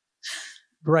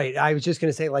 Right. I was just going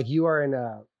to say, you are in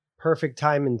a perfect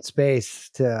time and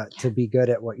space to be good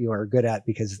at what you are good at,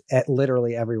 because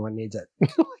literally everyone needs it,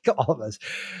 all of us.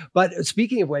 But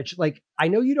speaking of which, I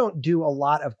know you don't do a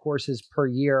lot of courses per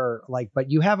year,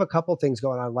 but you have a couple things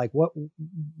going on.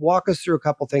 Walk us through a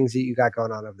couple things that you got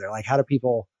going on over there. How do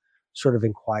people sort of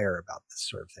inquire about this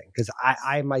sort of thing? Because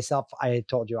I myself, I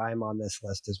told you I'm on this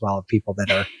list as well of people that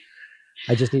are,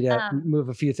 I just need to move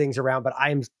a few things around, but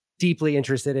I'm deeply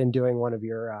interested in doing one of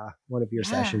your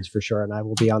sessions for sure. And I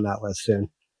will be on that list soon.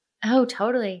 Oh,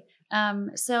 totally.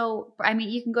 So, I mean,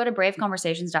 you can go to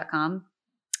braveconversations.com,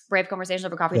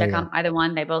 braveconversationsovercoffee.com, either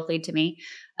one, they both lead to me.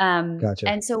 Gotcha.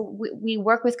 And so we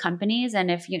work with companies,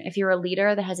 and if you're a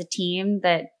leader that has a team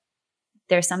that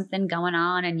there's something going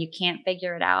on and you can't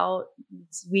figure it out,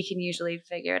 we can usually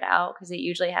figure it out, because it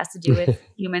usually has to do with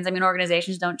humans. I mean,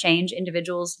 organizations don't change,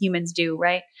 individuals, humans do,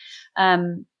 right?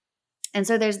 And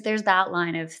so there's that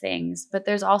line of things, but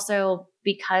there's also,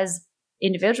 because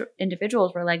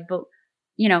individuals were like, but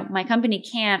my company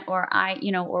can't, or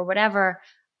or whatever,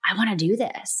 I want to do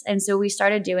this. And so we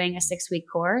started doing a 6-week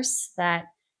course that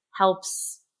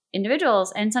helps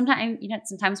individuals. And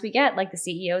sometimes we get the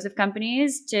CEOs of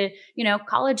companies to,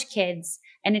 college kids,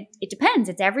 and it depends.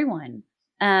 It's everyone.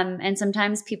 And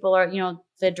sometimes people are,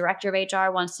 the director of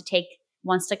HR wants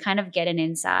to kind of get an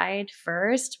inside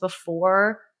first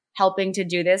before helping to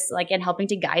do this, and helping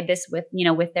to guide this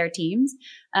with their teams.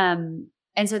 And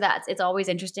so it's always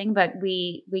interesting, but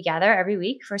we gather every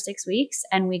week for 6 weeks,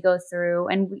 and we go through,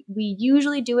 and we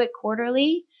usually do it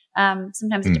quarterly.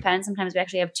 Sometimes it depends. Sometimes we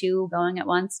actually have 2 going at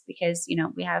once, because,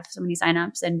 we have so many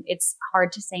signups and it's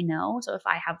hard to say no. So if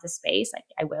I have the space,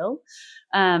 I will.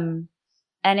 And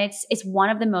it's one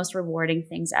of the most rewarding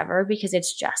things ever, because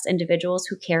it's just individuals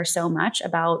who care so much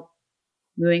about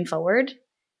moving forward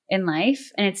in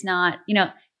life. And it's not,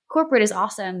 corporate is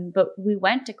awesome, but we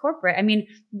went to corporate. I mean,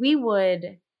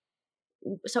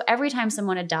 so every time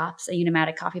someone adopts a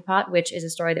Unimatic coffee pot, which is a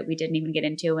story that we didn't even get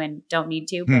into and don't need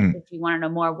to, but if you want to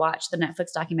know more, watch the Netflix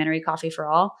documentary Coffee for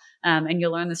All, and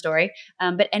you'll learn the story.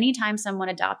 But anytime someone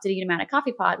adopted a Unimatic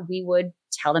coffee pot, we would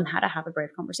tell them how to have a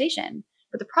brave conversation.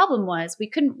 But the problem was we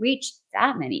couldn't reach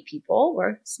that many people.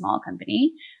 We're a small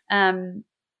company. And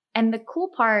the cool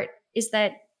part is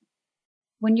that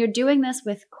when you're doing this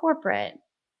with corporate,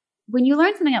 when you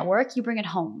learn something at work, you bring it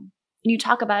home and you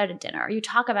talk about it at dinner, or you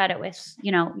talk about it with,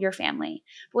 your family.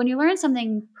 But when you learn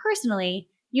something personally,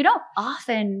 you don't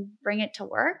often bring it to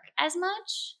work as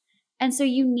much. And so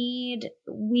we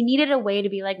needed a way to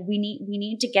be we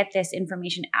need to get this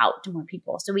information out to more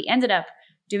people. So we ended up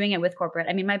doing it with corporate.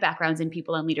 I mean, my background's in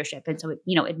people and leadership, and so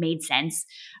it made sense.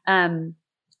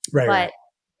 But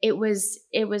it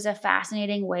was a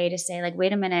fascinating way to say,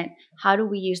 wait a minute, how do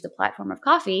we use the platform of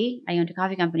coffee? I owned a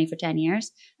coffee company for 10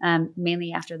 years,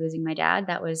 mainly after losing my dad.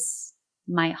 That was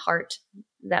my heart.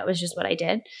 That was just what I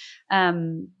did.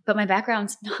 But my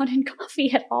background's not in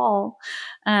coffee at all.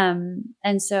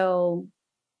 And so,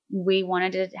 we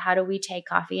wanted to, how do we take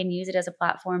coffee and use it as a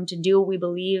platform to do what we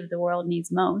believe the world needs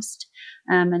most?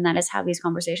 And that is have these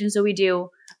conversations. So we do,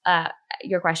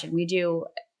 your question, we do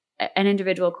an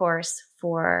individual course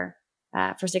for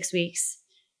 6 weeks.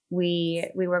 We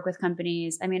work with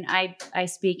companies. I mean, I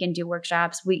speak and do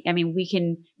workshops. We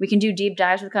can do deep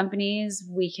dives with companies.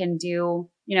 We can do,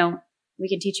 we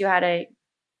can teach you how to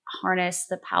harness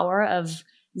the power of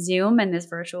Zoom and this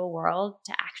virtual world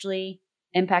to actually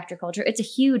impact your culture. It's a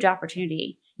huge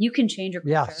opportunity. You can change your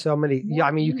culture. Yeah, so many. Yeah,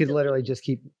 I mean, you could literally just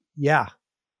keep. Yeah.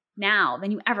 Now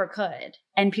than you ever could.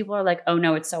 And people are like, oh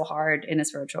no, it's so hard in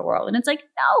this virtual world. And it's like,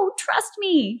 no, trust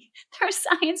me. There's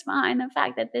science behind the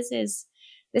fact that this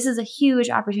is a huge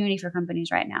opportunity for companies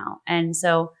right now. And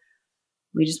so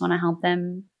we just want to help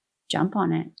them jump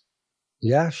on it.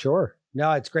 Yeah, sure.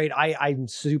 No, it's great. I'm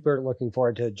super looking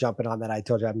forward to jumping on that. I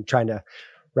told you I'm trying to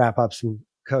wrap up some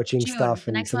coaching stuff.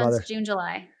 The next one's June,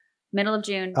 July, middle of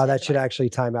June. Oh, that should actually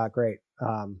time out great.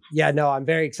 I'm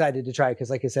very excited to try because,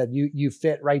 like I said, you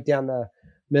fit right down the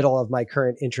middle of my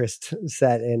current interest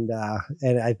set, and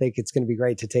I think it's going to be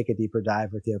great to take a deeper dive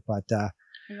with you. But I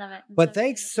love it. But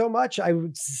thanks so much.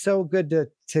 It's so good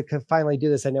to finally do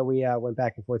this. I know we went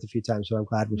back and forth a few times, so I'm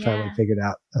glad we finally figured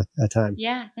out a time.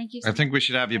 Yeah, thank you. I think we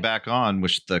should have you back on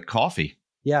with the coffee.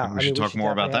 Yeah, we should talk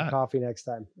more about that. Coffee next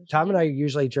time. Tom and I are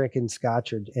usually drinking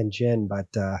scotch and gin, but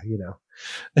So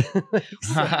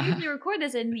we usually record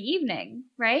this in the evening,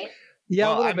 right? Yeah,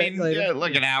 well, I mean,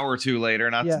 like an hour or two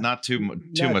later, not too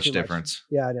much difference.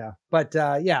 Yeah, I know. But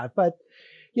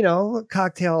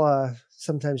cocktail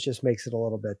sometimes just makes it a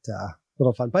little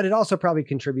fun. But it also probably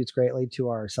contributes greatly to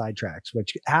our sidetracks,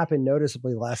 which happened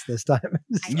noticeably less this time.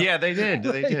 Yeah, they did.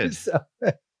 They did. So,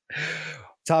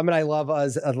 Tom and I love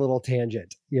us a little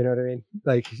tangent. You know what I mean?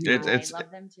 Like I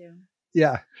love them too.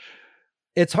 Yeah.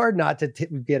 It's hard not to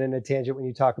get in a tangent when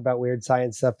you talk about weird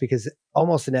science stuff because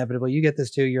almost inevitably you get this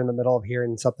too. You're in the middle of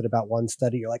hearing something about one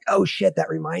study. You're like, oh shit, that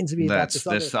reminds me about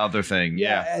this other thing.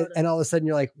 Yeah. And all of a sudden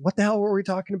you're like, what the hell were we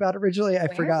talking about originally?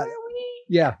 I forgot.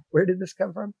 Yeah. Where did this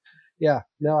come from? Yeah.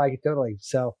 No, I totally.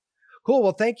 So cool.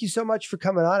 Well, thank you so much for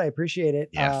coming on. I appreciate it.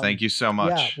 Yeah. Thank you so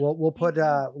much. Yeah. We'll put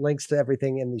links to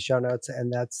everything in the show notes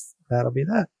and that'll be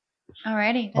that. All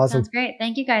righty. That sounds great.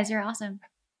 Thank you guys. You're awesome.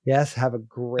 Yes. Have a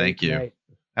great Thank you. night.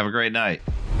 Have a great night.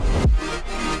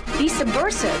 Be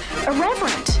subversive,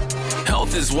 irreverent.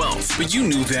 Health is wealth, but you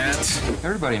knew that.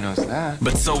 Everybody knows that.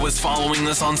 But so is following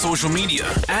us on social media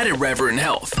at Irreverent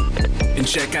Health. And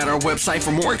check out our website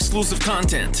for more exclusive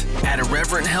content at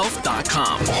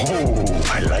irreverenthealth.com.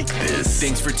 Oh, I like this.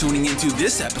 Thanks for tuning into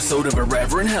this episode of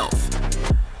Irreverent Health.